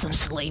need to get some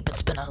sleep.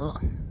 It's been a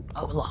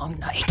long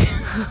night.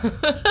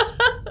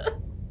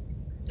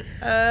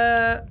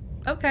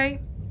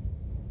 Okay.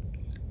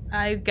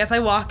 I guess I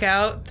walk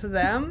out to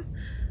them.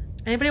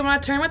 Anybody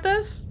want to turn with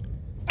this?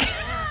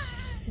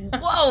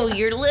 Whoa,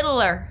 you're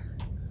littler.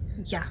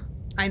 Yeah,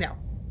 I know.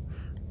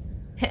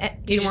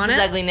 You're just want as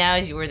it? ugly now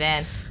as you were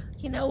then.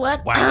 You know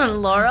what, Wow.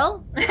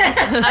 Laurel?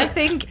 I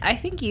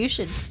think you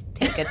should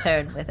take a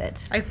turn with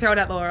it. I throw it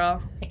at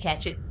Laurel. I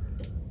catch it.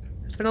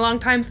 It's been a long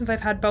time since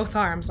I've had both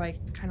arms. I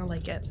kind of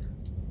like it.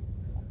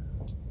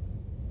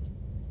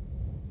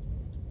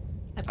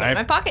 I put it in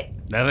my pocket.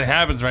 Nothing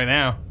happens right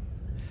now.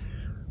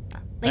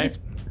 Like it's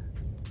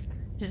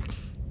is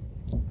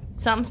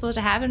something supposed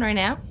to happen right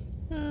now?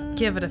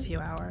 Give it a few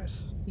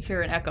hours. You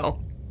hear an echo.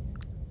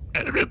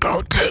 Maybe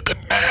go take a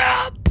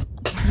nap.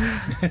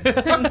 I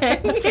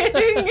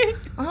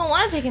don't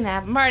want to take a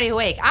nap. I'm already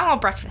awake. I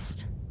want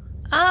breakfast.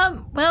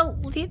 Well,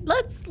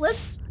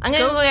 let's. I'm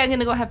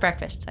gonna go have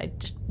breakfast. I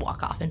just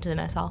walk off into the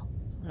mess hall.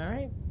 All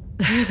right.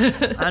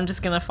 I'm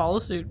just gonna follow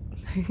suit.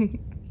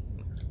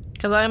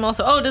 Because I'm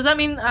also. Oh, does that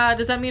mean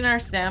our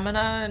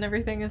stamina and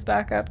everything is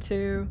back up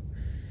to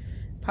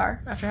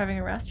par after having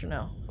a rest, or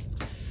no?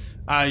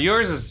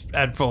 Yours is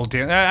at full.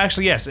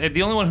 Actually, yes.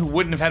 The only one who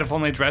wouldn't have had a full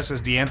night's rest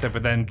is Diantha,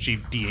 but then she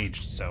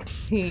de-aged. So,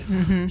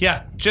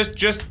 yeah.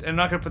 Just. I'm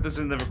not gonna put this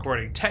in the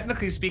recording.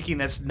 Technically speaking,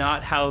 that's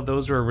not how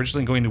those were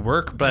originally going to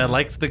work. But I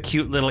liked the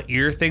cute little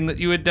ear thing that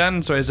you had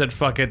done, so I said,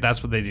 "Fuck it,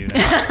 that's what they do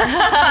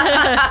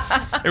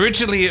now."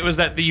 Originally, it was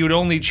that you would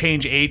only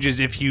change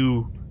ages if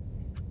you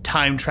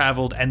time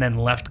traveled and then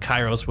left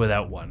Kairos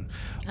without one.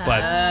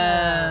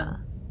 But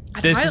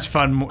this is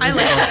fun. This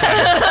is more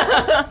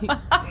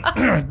fun.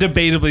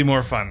 Debatably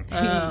more fun.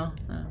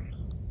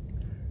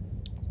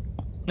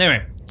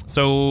 Anyway,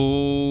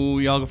 so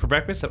y'all go for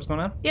breakfast? That was going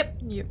on? Yep.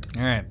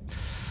 All right.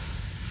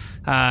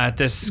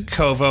 This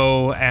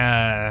Kovo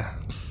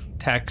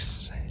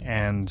Tex,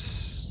 and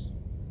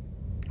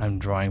I'm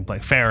drawing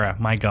blank. Farah,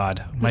 my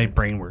god, my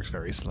brain works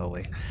very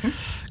slowly.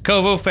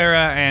 Kovo,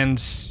 Farah,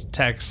 and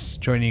Tex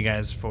join you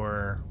guys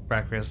for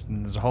breakfast,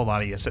 and there's a whole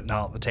lot of you sitting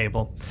all at the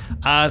table.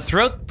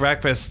 Throughout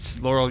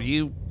breakfast, Laurel,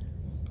 you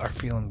are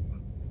feeling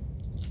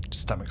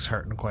stomach's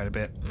hurting quite a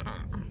bit.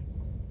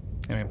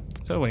 Anyway,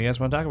 so what do you guys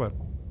want to talk about?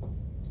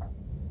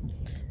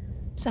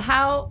 So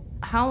how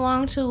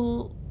long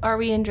till are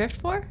we in drift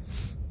for?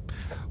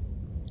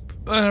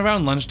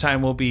 Around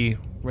lunchtime, we'll be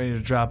ready to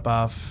drop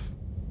off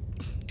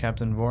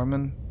Captain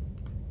Vorman.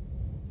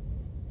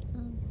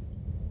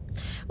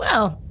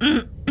 Well,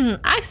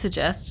 I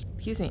suggest.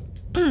 Excuse me,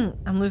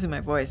 I'm losing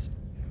my voice.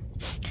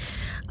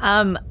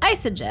 I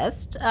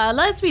suggest,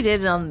 as we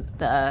did in our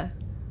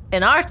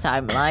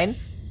timeline.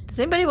 Does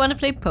anybody want to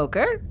play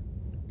poker?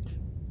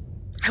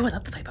 I would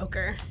love to play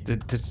poker.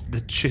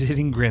 The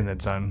shit-hitting grin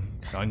that's on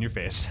your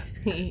face.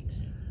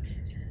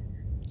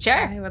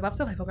 Sure. I would love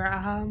to play poker.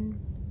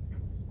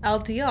 I'll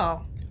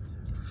deal.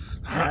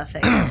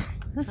 Perfect.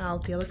 I'll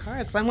deal the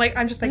cards.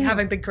 I'm just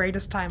having the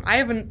greatest time. I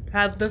haven't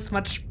had this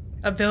much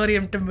ability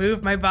to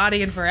move my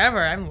body in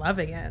forever. I'm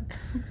loving it.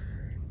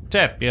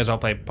 Yeah, you guys all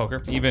play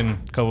poker. Even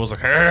Kobo's like,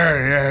 hey,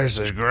 yeah, this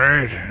is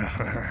great.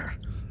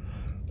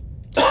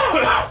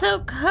 So,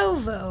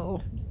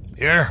 Kovo,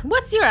 Yeah,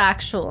 what's your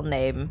actual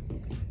name?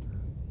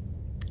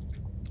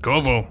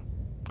 Kovo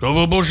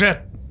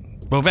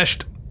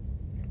Bovesht.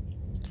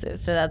 So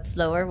that's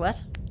slower,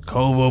 what?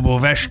 Kovo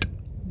Bovesht.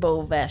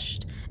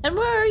 Bovesht. And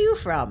where are you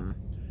from?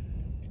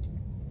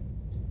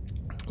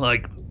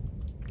 Like,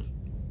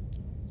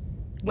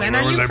 When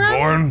where are was you I from?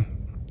 born?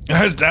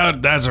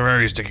 That's a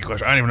very sticky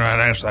question. I don't even know how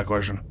to answer that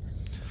question.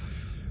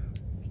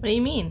 What do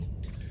you mean?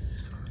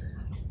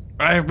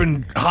 I've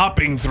been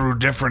hopping through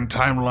different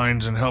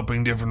timelines and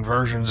helping different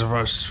versions of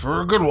us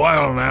for a good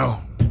while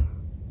now.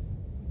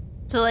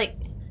 So, like,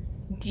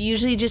 do you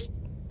usually just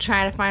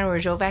try to find where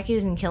Jovak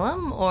is and kill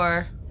him,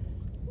 or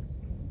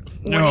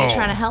what are you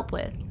trying to help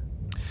with?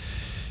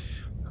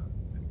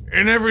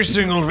 In every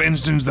single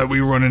instance that we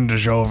run into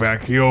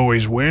Jovak, he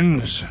always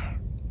wins.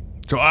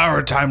 So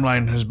our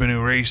timeline has been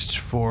erased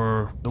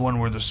for the one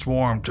where the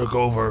swarm took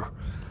over,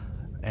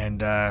 and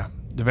the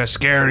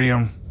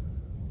Vescarium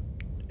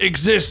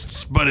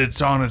exists, but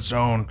it's on its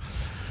own.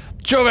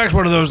 Jovak's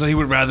one of those that he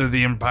would rather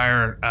the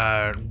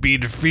Empire be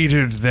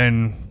defeated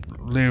than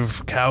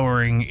live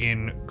cowering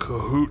in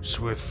cahoots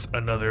with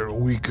another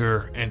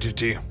weaker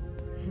entity.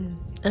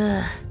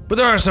 But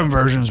there are some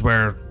versions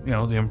where,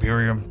 the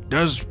Imperium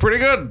does pretty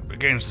good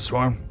against the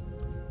swarm.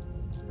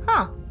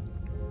 Huh.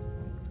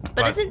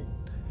 But isn't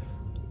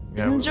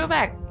Yeah,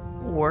 Jovak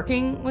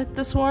working with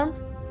the swarm?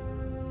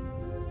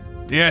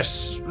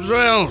 Yes,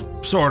 well,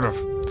 sort of.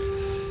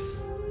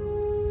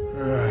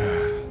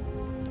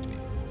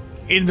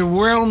 In the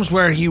realms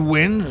where he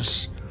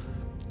wins,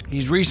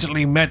 he's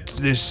recently met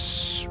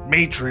this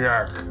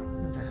matriarch.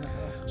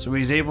 So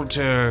he's able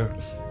to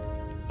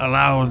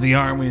allow the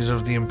armies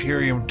of the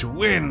Imperium to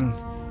win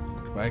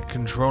by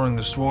controlling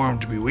the swarm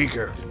to be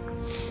weaker.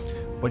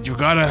 But you've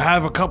got to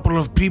have a couple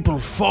of people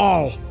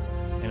fall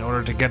in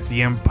order to get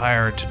the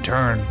Empire to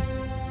turn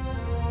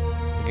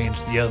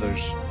against the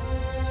others.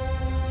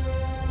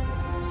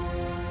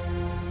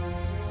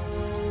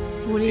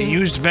 What do He you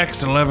used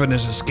Vex 11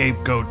 as a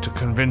scapegoat to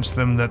convince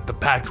them that the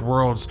Pact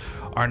Worlds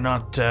are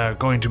not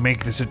going to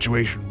make the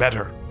situation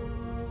better.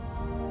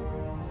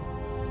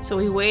 So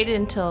we waited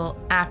until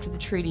after the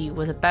treaty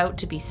was about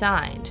to be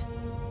signed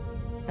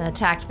and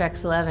attacked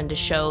Vex 11 to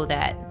show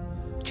that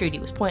the treaty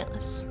was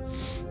pointless.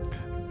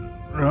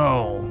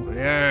 No,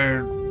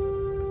 there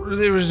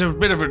was a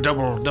bit of a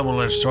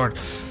double-edged sword.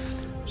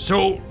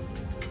 So,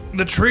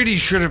 the treaty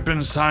should have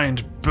been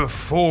signed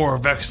before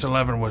Vex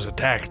 11 was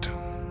attacked.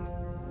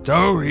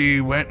 So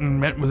he went and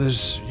met with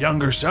his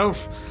younger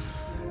self.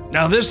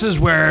 Now this is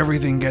where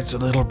everything gets a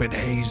little bit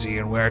hazy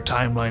and where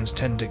timelines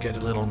tend to get a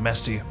little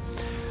messy.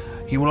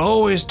 He will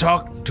always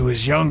talk to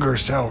his younger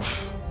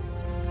self.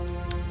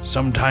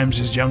 Sometimes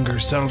his younger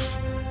self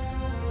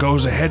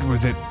goes ahead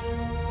with it.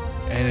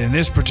 And in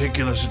this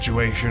particular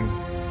situation,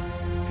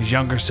 his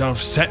younger self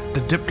set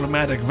the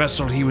diplomatic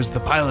vessel he was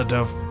the pilot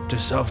of to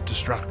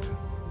self-destruct.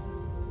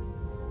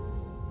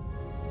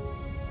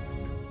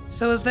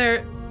 So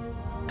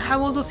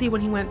how old was he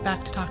when he went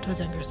back to talk to his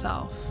younger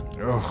self?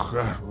 Oh,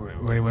 God,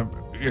 when he went...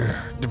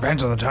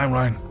 Depends on the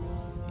timeline.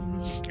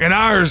 In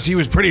ours, he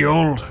was pretty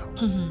old.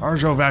 Our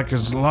Jovak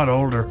is a lot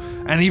older,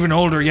 and even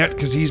older yet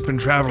because he's been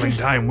traveling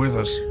time with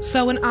us.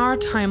 So in our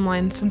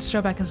timeline, since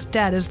Jovak is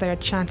dead, is there a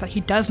chance that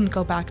he doesn't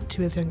go back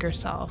to his younger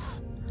self?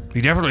 He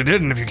definitely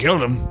didn't if you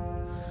killed him.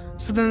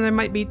 So then there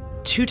might be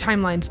two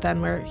timelines then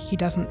where he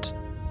doesn't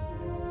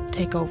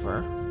take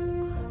over.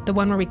 The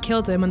one where we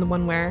killed him and the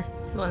one where,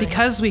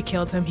 because we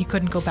killed him, he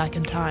couldn't go back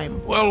in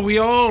time. Well, we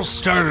all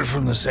started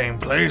from the same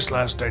place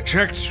last I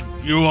checked.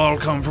 You all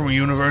come from a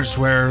universe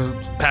where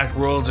Pact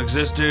Worlds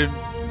existed.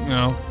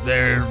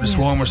 The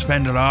swarm was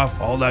fended off,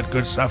 all that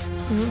good stuff.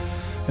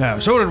 Mm-hmm. Yeah,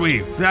 so did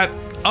we. That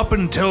up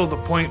until the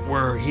point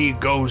where he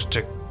goes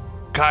to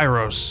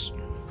Kairos,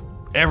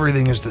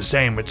 everything is the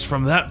same. It's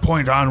from that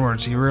point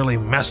onwards he really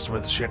messed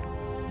with shit.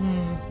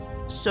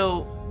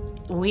 So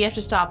we have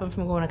to stop him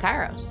from going to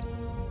Kairos.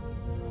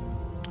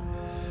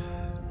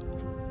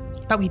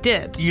 But we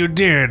did. You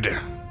did.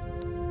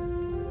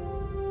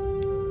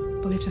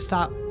 But we have to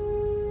stop.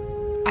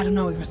 I don't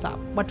know we have to stop.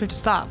 What do we have to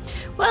stop?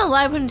 Well,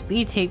 why wouldn't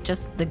we take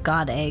just the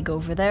god egg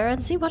over there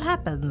and see what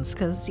happens?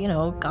 Because,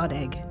 god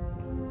egg.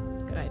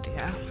 Good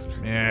idea.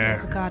 Yeah.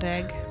 It's a god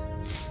egg.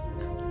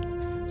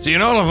 See,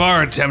 in all of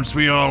our attempts,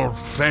 we all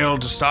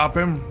failed to stop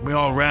him. We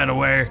all ran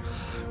away,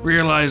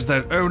 realized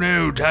that, oh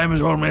no, time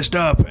is all messed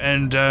up.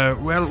 And,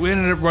 we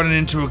ended up running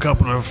into a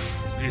couple of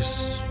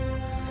these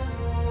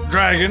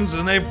dragons,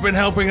 and they've been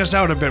helping us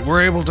out a bit.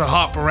 We're able to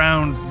hop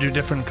around, do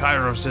different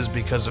Kairoses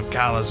because of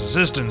Kala's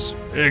assistance.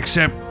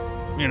 Except,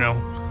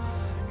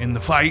 in the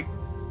fight.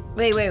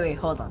 Wait,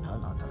 hold on.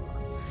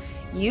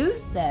 You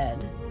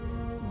said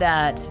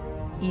that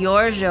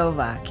your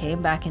Jova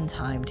came back in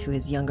time to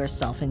his younger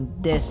self in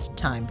this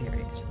time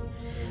period.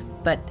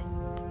 But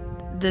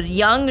the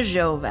young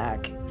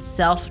Jovac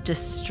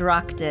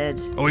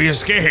self-destructed. Oh, he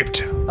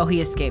escaped. Oh,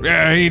 he escaped.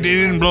 Yeah, he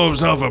didn't blow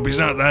himself up. He's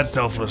not that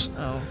selfless.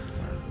 Oh.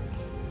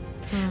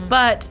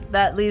 But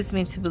that leads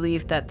me to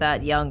believe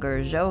that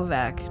younger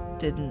Jovac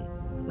didn't...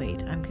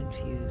 Wait, I'm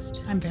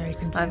confused. I'm very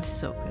confused. I'm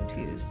so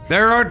confused.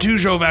 There are 2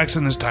 Jovacs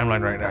in this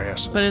timeline right now,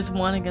 yes. But is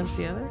one against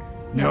the other?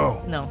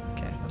 No. No,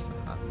 okay. That's what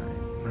I thought. All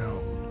right.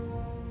 No.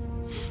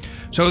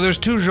 So there's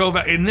 2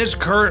 Jovac. In this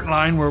current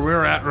line where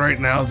we're at right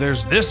now,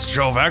 there's this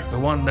Jovac, the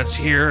one that's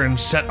here and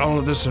set all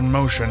of this in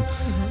motion.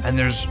 And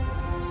there's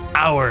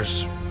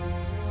ours.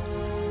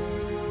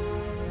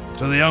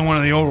 So the young one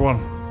and the old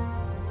one.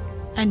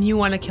 And you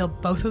want to kill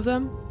both of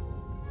them?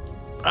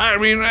 I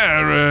mean,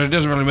 it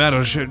doesn't really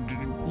matter.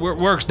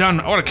 Work's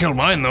done. I want to kill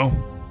mine, though.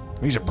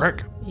 He's a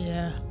prick.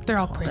 Yeah. They're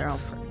all pricks. They're all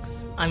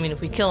pricks. I mean,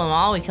 if we kill them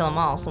all, we kill them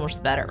all. So much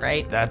the better,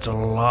 right? That's a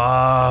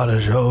lot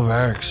of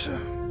Jovacs.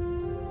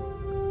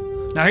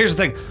 Now, here's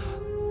the thing.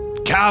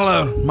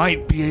 Kala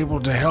might be able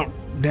to help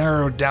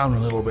narrow it down a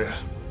little bit.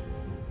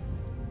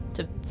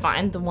 To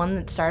find the one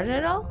that started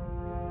it all?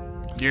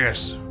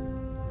 Yes.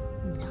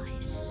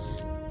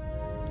 Nice.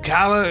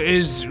 Kala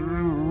is...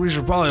 We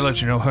should probably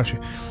let you know,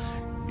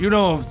 you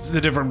know of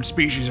the different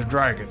species of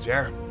dragons,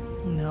 yeah?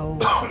 No.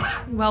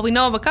 Well, we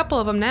know of a couple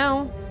of them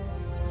now.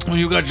 Well,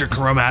 you got your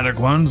chromatic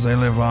ones. They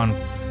live on...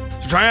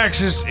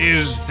 Triaxis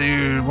is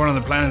one of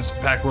the planets of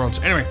the Pack Worlds.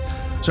 Anyway,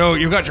 so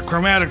you've got your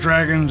chromatic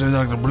dragons. They're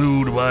like the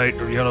blue, the white,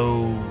 the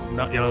yellow,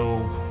 not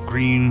yellow,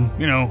 green,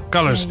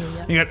 colors.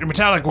 Yeah. You got your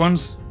metallic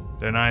ones.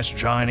 They're nice and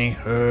shiny.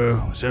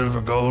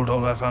 Silver, gold,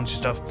 all that fancy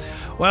stuff.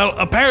 Well,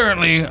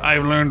 apparently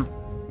I've learned...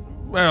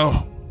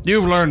 Well,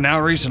 you've learned now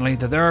recently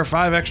that there are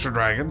 5 extra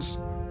dragons.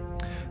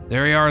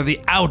 They are the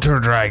outer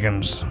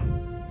dragons.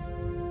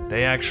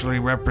 They actually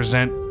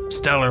represent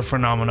stellar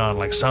phenomenon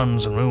like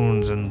suns and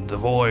moons and the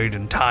void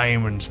and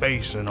time and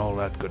space and all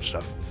that good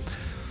stuff.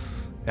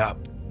 Yeah.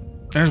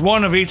 There's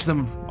one of each of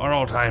them at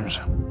all times.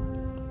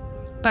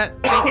 But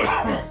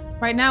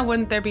right now,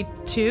 wouldn't there be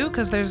 2?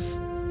 Because there's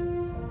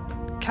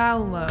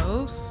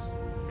Kalos.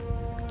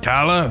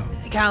 Kala?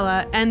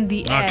 Kala and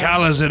the egg.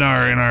 Kala's in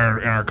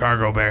our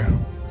cargo bay.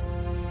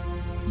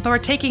 But we're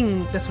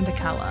taking this one to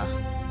Kala.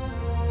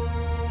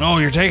 No,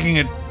 you're taking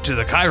it to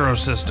the Kairos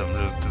system,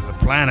 to the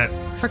planet.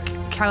 For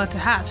Kala to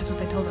hatch, that's what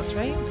they told us,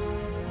 right?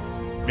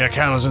 Yeah,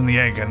 Kala's in the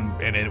egg,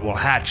 and it will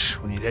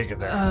hatch when you take it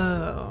there.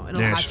 Oh,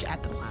 it'll Yes. hatch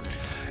at the planet.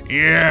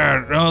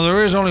 Yeah, no,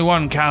 there is only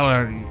one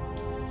Kala.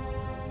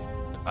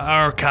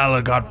 Our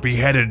Kala got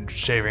beheaded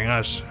saving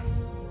us.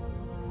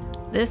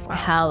 This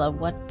Kala,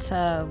 what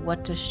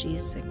does she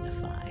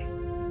signify?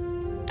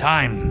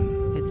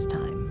 Time. It's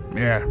time.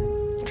 Yeah.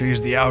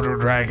 She's the outer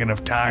dragon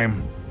of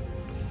time.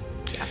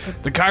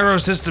 The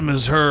Kairos system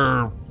is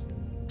her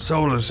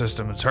solar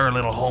system. It's her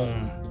little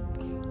home.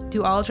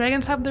 Do all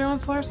dragons have their own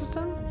solar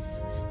system?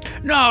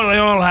 No, they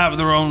all have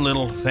their own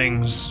little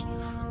things.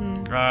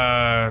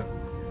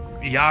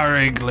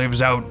 Yarig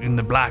lives out in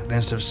the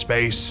blackness of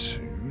space.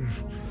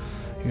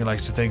 He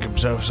likes to think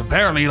himself.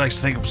 Apparently, he likes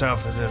to think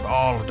himself as if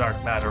all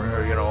dark matter,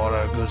 all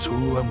that good.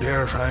 Ooh, I'm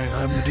terrifying.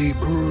 I'm the deep.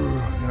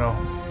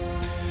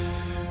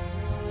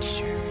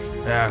 Sure.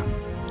 Yeah.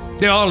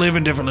 They all live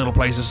in different little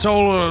places.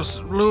 Sol,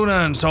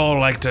 Luna and Sol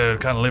like to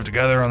kind of live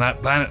together on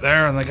that planet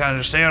there, and they kind of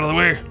just stay out of the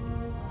way.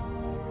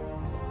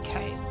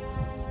 Okay.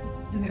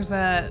 And there's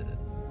a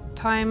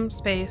time,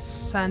 space,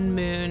 sun,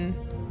 moon,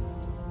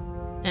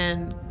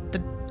 and the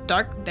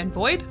dark and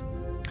void?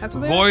 That's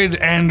what they are? Void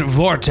and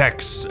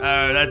Vortex.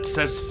 That's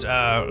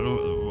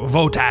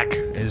Votak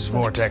is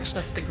Vortex.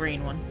 That's the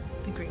green one.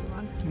 The green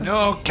one.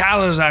 No,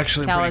 Kala's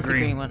actually Kala's pretty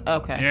the green. green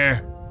one. Okay. Yeah.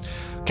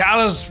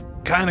 Kala's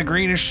kind of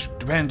greenish,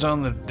 depends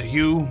on the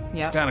hue.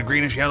 Yep. Kind of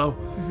greenish yellow.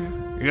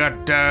 You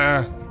got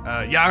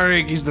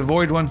Yarig, he's the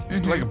void one.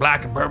 He's like a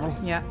black and purple.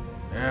 Yeah.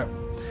 Yeah.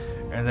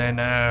 And then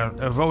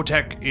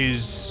Votek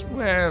is,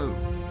 well,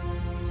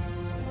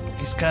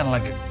 he's kind of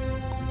like a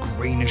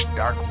greenish,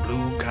 dark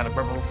blue, kind of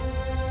purple.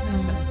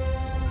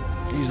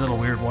 He's a little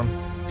weird one.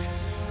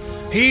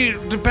 He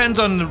depends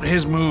on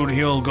his mood.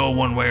 He'll go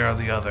one way or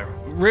the other.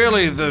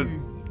 Really, the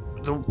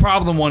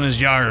problem one is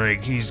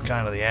Yarig. He's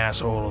kind of the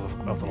asshole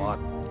of the lot.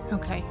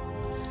 Okay.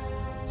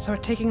 So we're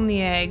taking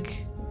the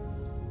egg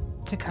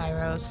to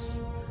Kairos,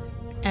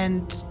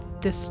 and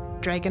this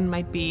dragon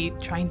might be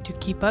trying to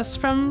keep us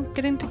from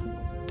getting to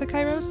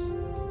Kairos?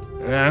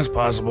 Yeah, that's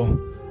possible.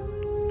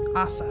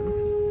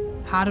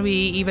 Awesome. How do we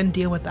even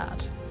deal with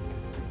that?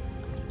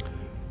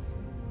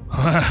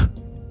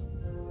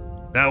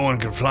 That one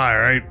can fly,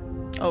 right?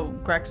 Oh,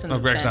 Greg's in the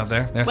Greg's not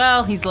fence. there? Yeah.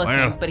 Well, he's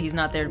listening, Well, but he's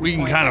not there. To We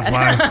can point kind of at.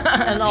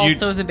 fly. And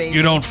also is a baby.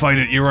 You don't fight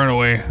it, you run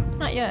away.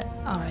 Not yet.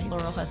 All right.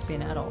 Laurel has to be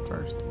an adult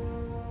first.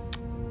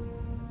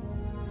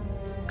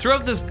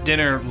 Throughout this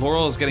dinner,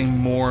 Laurel is getting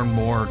more and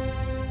more,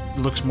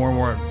 looks more and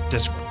more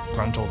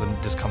disgruntled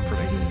and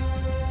discomforting.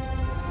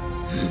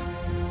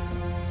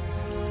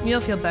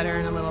 You'll feel better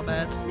in a little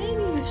bit. Maybe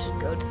you should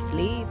go to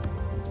sleep.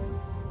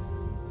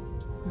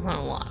 I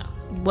don't wanna.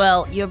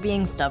 Well, you're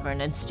being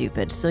stubborn and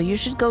stupid, so you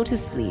should go to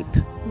sleep.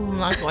 I'm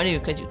not going to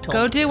because you told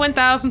Go me do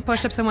 1,000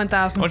 push-ups and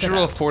 1,000 Why don't you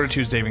roll a sit-ups.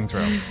 fortitude saving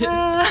throw?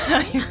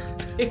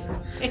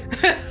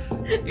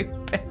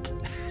 Stupid.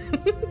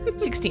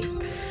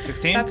 16.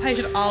 16? That's how you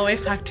should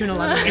always talk to an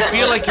 11. You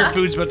feel like your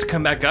food's about to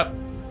come back up,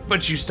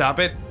 but you stop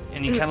it,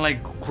 and you kind of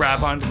like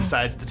grab onto the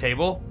sides of the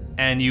table,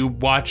 and you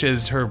watch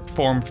as her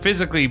form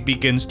physically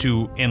begins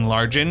to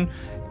enlarge, and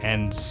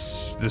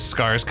the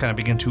scars kind of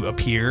begin to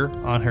appear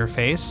on her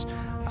face.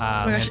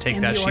 And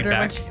take that sheet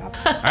back.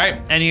 All right,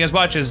 and you guys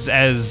watch as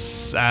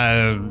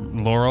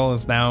Laurel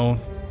is now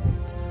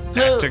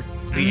back to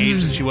the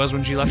age that she was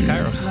when she left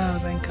Kairos. Oh,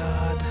 thank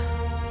God.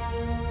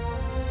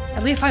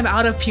 At least I'm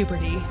out of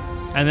puberty.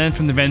 And then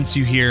from the vents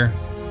you hear,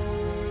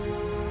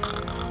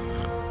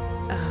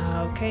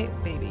 Okay,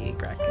 baby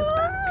Greg is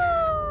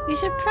back. We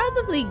should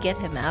probably get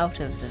him out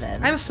of the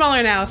vent. I'm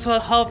smaller now, so I'll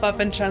help up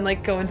and try and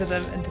like go into the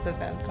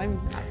vents. I'm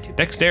not too big.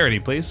 dexterity,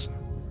 please.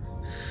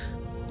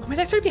 Oh, my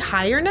dexterity be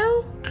higher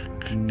now?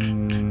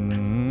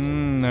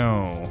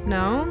 No.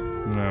 No?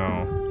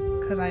 No.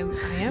 Because I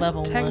am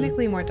Level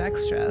technically more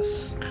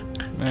dexterous.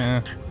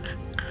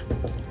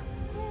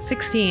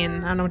 16.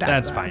 I don't know what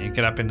That's fine. You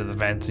get up into the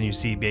vents and you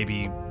see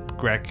baby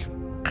Greg,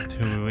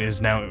 who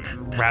is now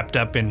wrapped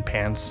up in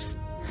pants.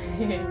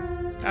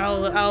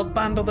 I'll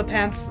bundle the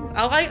pants. Can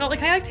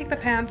I take the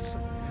pants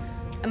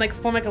and like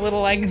form like a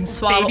little like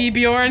Swaddle- baby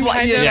Bjorn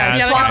kind of? yeah,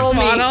 like swaddle a me.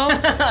 swaddle.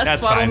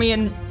 That's Swaddle fine. me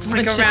in Like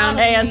French's around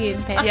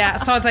pants. Yeah,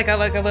 so it's like a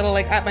little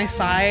like at my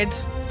side.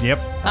 Yep.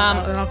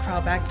 And I'll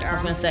crawl back down. I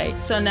was gonna say,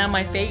 so now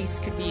my face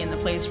could be in the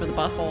place where the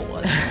butthole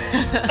was.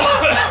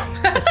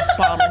 It's a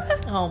swaddle.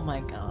 Oh my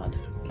god.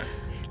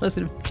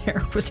 Listen, if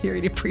Derek was here,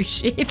 he'd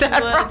appreciate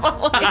that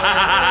probably.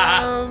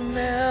 Oh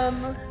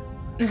man.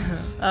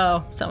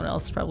 Oh, someone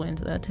else is probably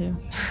into that too.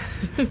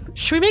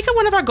 Should we make it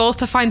one of our goals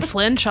to find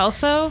Flinch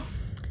also?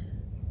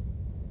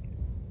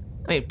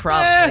 I mean,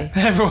 probably.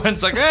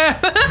 Everyone's like,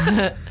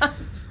 eh.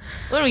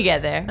 When we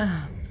get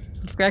there.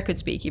 If Greg could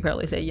speak, he'd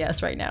probably say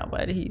yes right now,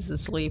 but he's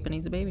asleep and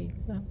he's a baby.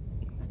 So. Well,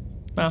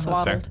 that's fair.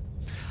 Swaddled.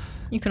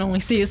 You can only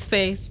see his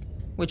face,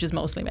 which is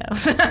mostly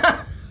mouth.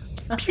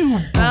 Well,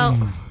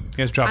 You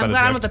guys drop I'm out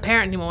glad I'm of not the drift.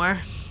 parent anymore.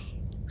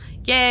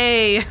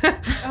 Yay!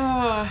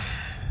 Ugh.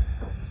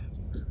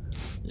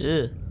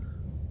 All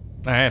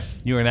right,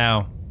 you are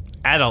now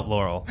adult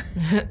Laurel,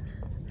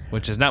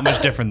 which is not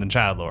much different than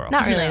child Laurel.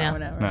 Not really, no.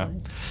 No.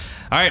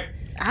 All right,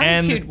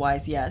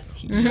 Attitude-wise,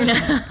 yes.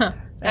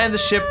 and the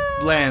ship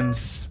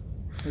lands.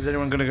 Is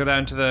anyone going to go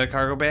down to the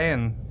cargo bay?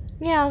 And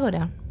Yeah, I'll go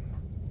down.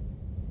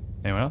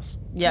 anyone else?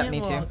 Yeah, me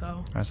We'll all too. go.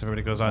 All right, so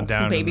everybody goes on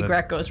down. Baby to the-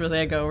 Greg goes where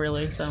they go,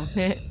 really, so.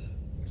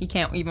 He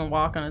can't even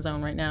walk on his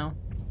own right now.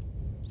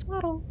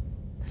 Swaddle.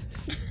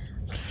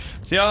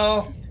 So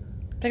y'all.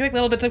 Take like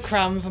little bits of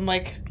crumbs and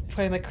like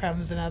putting the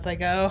crumbs in as I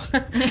go.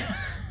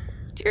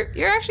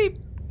 You're actually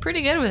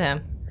pretty good with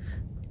him.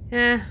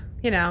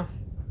 You know,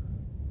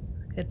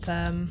 it's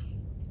a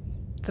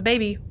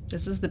baby.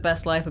 This is the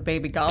best life a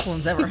baby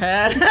goblin's ever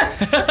had.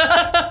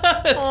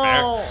 That's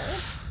fair.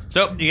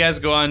 So you guys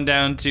go on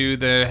down to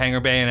the hangar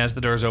bay, and as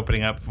the door's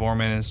opening up,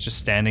 Vorman is just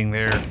standing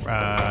there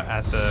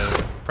at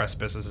the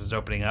precipice as it's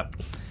opening up.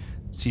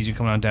 Sees you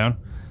coming on down.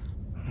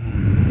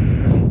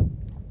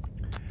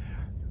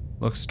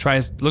 Looks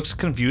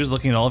confused,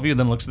 looking at all of you,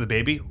 then looks at the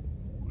baby.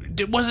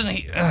 Wasn't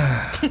he?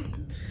 I'm so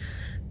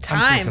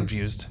Time.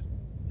 confused.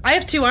 I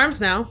have 2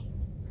 arms now.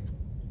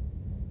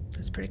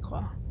 That's pretty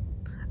cool.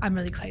 I'm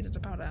really excited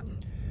about it.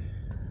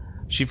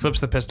 She flips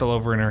the pistol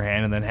over in her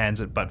hand and then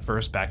hands it butt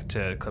first back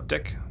to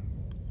Cliptic.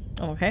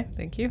 Okay,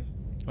 thank you.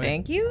 Wait.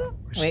 Thank you.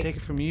 Did she take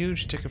it from you?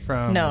 She took it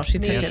from... No, she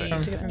took Me. it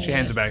from She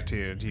hands it back to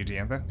you,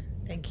 Diantha.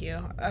 Thank you.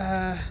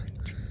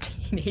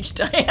 teenage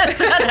Diana.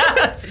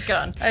 That's a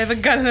gun. I have a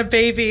gun and a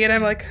baby, and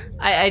I'm like,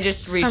 I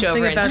just reach Something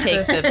over and about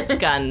take this. the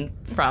gun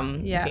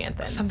from Yeah,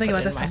 Janthan. something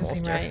put about it in this my doesn't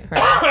seem holster.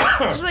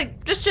 right. Just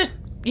like, just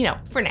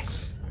for now.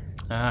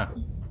 Ah.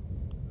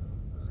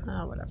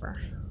 oh, whatever.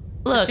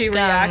 Look, Does she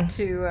react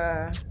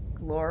to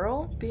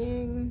Laurel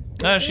being...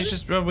 No, she's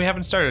just... we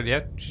haven't started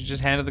yet. She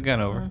just handed the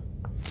gun over.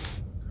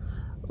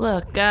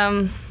 Look,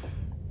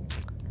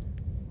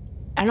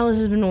 I know this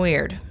has been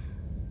weird.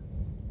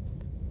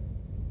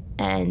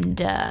 And,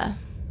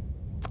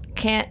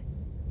 can't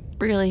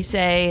really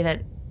say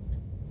that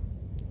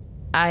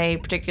I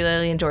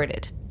particularly enjoyed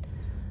it.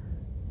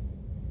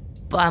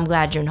 But I'm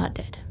glad you're not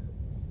dead.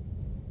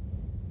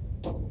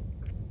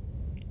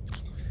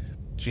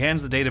 She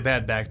hands the data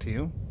pad back to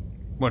you.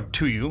 Well,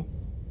 to you.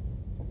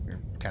 You're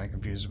kind of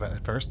confused about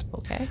it first.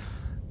 Okay.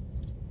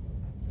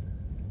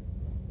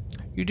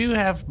 You do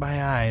have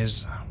my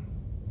eyes.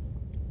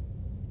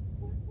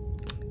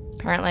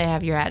 Apparently I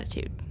have your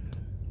attitude.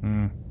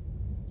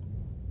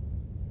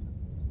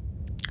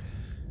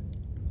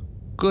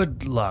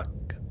 Good luck.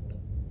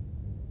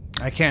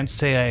 I can't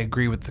say I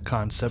agree with the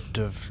concept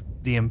of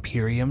the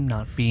Imperium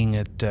not being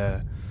at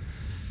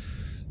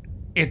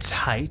its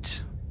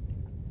height.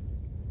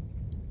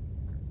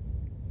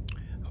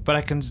 But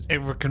I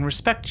can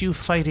respect you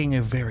fighting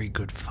a very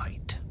good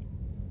fight.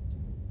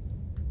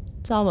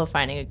 It's all about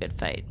finding a good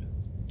fight.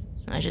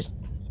 I just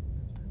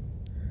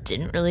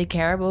didn't really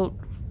care about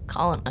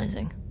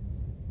colonizing.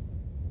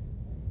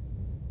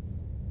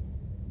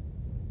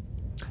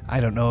 I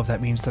don't know if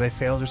that means that I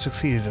failed or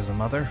succeeded as a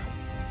mother.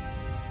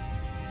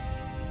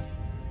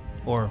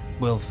 Or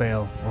will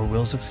fail or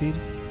will succeed.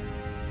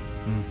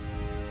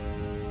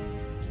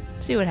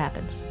 See what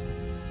happens.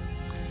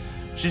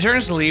 She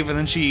turns to leave and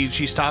then she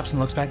stops and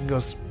looks back and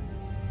goes,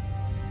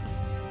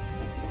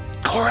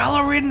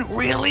 Corellerin,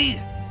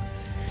 really?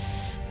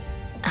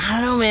 I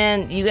don't know,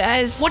 man. You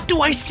guys... What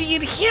do I see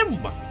in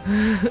him?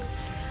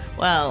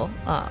 Well,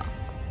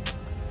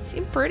 you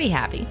seem pretty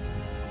happy.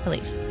 At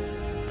least,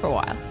 for a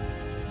while.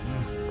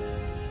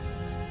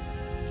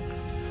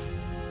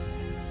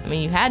 I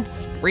mean, you had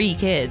 3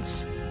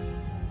 kids.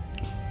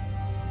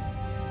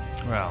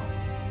 Well,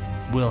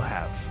 we'll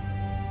have.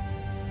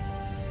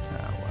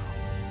 Ah, well.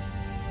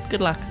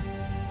 Good luck.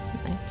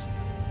 I just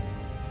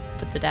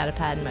put the data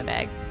pad in my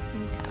bag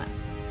and kind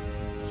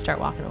of start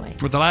walking away.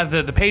 With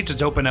the page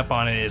that's open up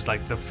on it is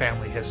like the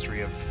family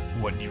history of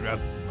what you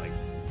have, like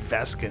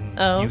Vesk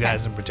and you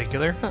guys in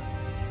particular. Huh.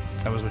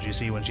 That was what you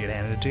see when she had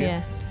handed it to you.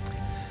 Yeah.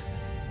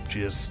 She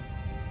just,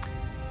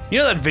 you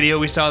know that video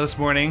we saw this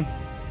morning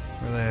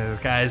where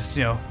the guys,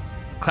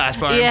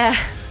 clasp arms? Yeah.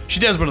 She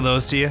does one of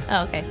those to you.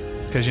 Oh, okay.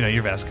 Because,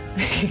 you're Vesk.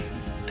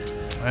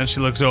 And she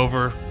looks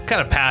over,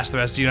 kind of past the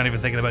rest of you, not even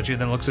thinking about you,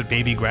 then looks at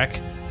Baby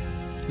Grek.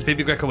 Is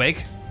Baby Grek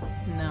awake?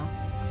 No.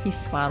 He's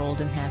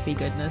swaddled in happy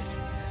goodness.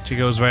 She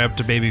goes right up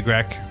to Baby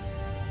Grek.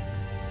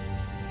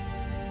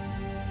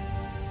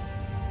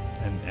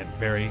 And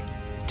very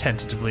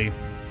tentatively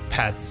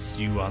pats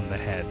you on the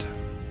head.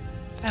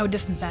 I would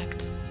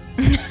disinfect.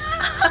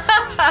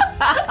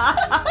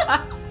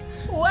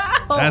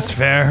 Wow. That's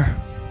fair.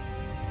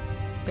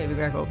 Baby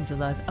Greg opens his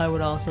eyes. I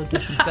would also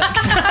disinfect.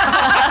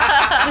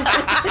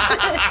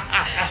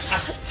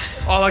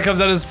 All that comes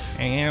out is,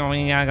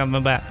 I got my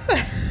back.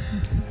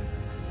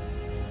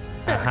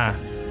 Uh-huh.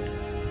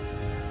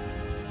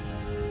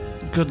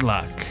 Good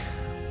luck.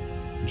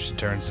 And she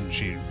turns and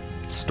she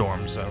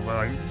storms up.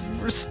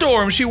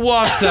 She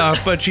walks up,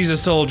 but she's a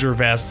soldier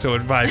vest, so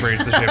it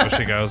vibrates the ship as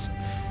she goes.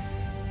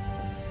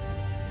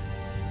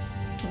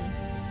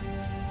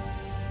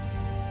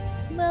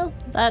 Well,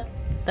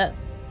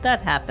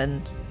 that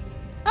happened.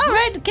 All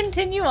right,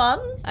 continue on.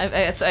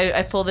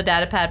 I pull the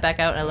data pad back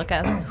out and I look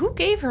at it. Who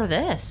gave her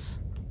this?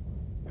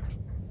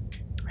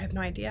 I have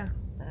no idea.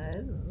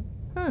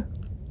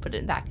 Put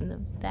it back in the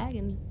bag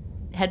and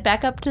head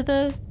back up to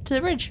the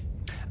bridge.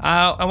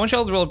 I want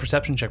y'all to roll a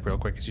perception check real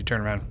quick as you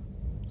turn around.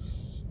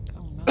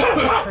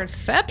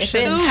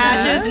 Perception. If it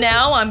hatches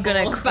now, I'm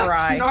gonna Goes back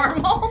to cry.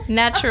 normal.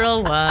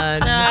 Natural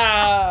 1.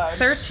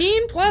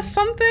 13 plus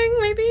something,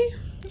 maybe?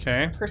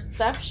 Okay.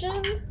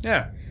 Perception?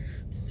 Yeah.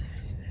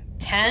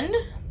 10?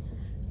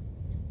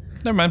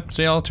 Never mind.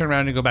 So y'all turn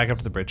around and go back up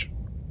to the bridge.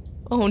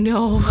 Oh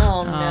no.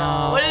 Oh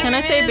no. What Can I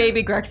say is-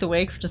 Baby Greg's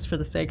awake just for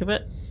the sake of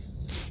it?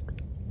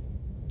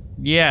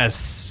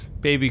 Yes,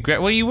 Baby Greg.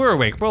 Well, you were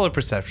awake. Roll a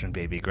perception,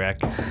 Baby Greg.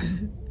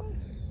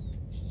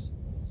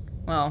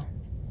 Well,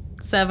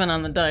 7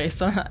 on the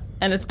dice,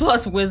 and it's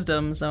plus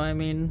wisdom, so I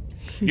mean...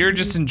 You're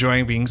just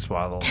enjoying being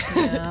swaddled.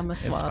 Yeah, I'm a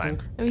It's fine.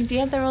 swaddled. I mean,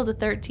 Deantha rolled a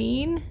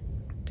 13.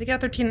 Did I get a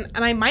 13?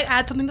 And I might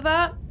add something to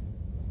that.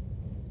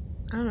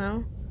 I don't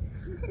know.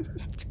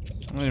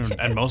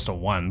 At most a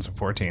 1, so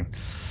 14.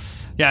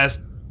 Yeah, this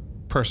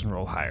person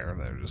rolled higher.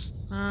 They're just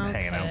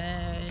hanging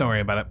out. Don't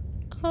worry about it.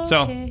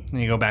 So, then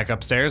you go back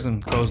upstairs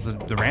and close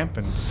the ramp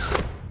and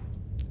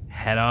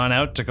head on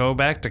out to go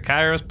back to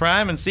Kairos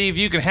Prime and see if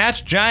you can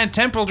hatch giant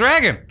temporal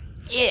dragon.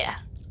 Yeah.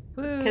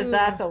 Because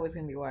that's always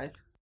going to be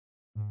wise.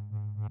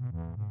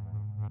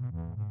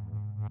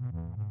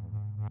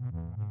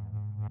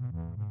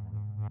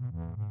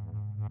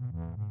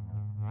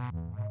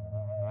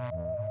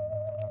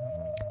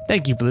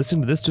 Thank you for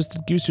listening to this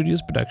Twisted Gear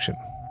Studios production.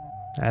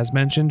 As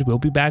mentioned, we'll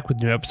be back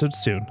with new episodes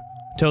soon.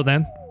 Till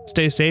then,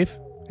 stay safe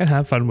and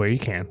have fun where you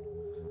can.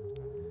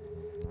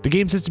 The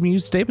game system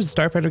used today was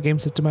the Starfighter game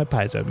system by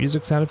Paizo.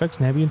 Music, sound effects,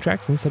 and ambient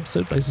tracks in this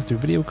episode licensed through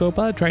Video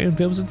Copilot, Triton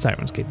Films, and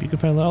Sirenscape. You can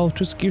find all of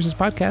Twisted Gears'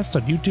 podcasts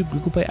on YouTube,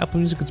 Google Play, Apple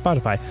Music, and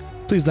Spotify.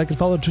 Please like and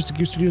follow Twisted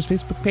Gear Studios'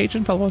 Facebook page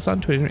and follow us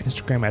on Twitter and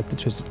Instagram at The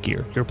Twisted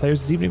Gear. Your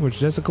players this evening were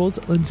Jessica Coles,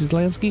 Lindsay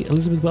Delansky,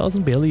 Elizabeth Wells,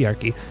 and Bailey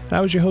Yarkey. And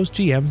I was your host,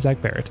 GM,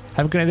 Zach Barrett.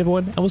 Have a good night,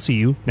 everyone, and we'll see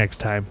you next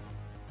time.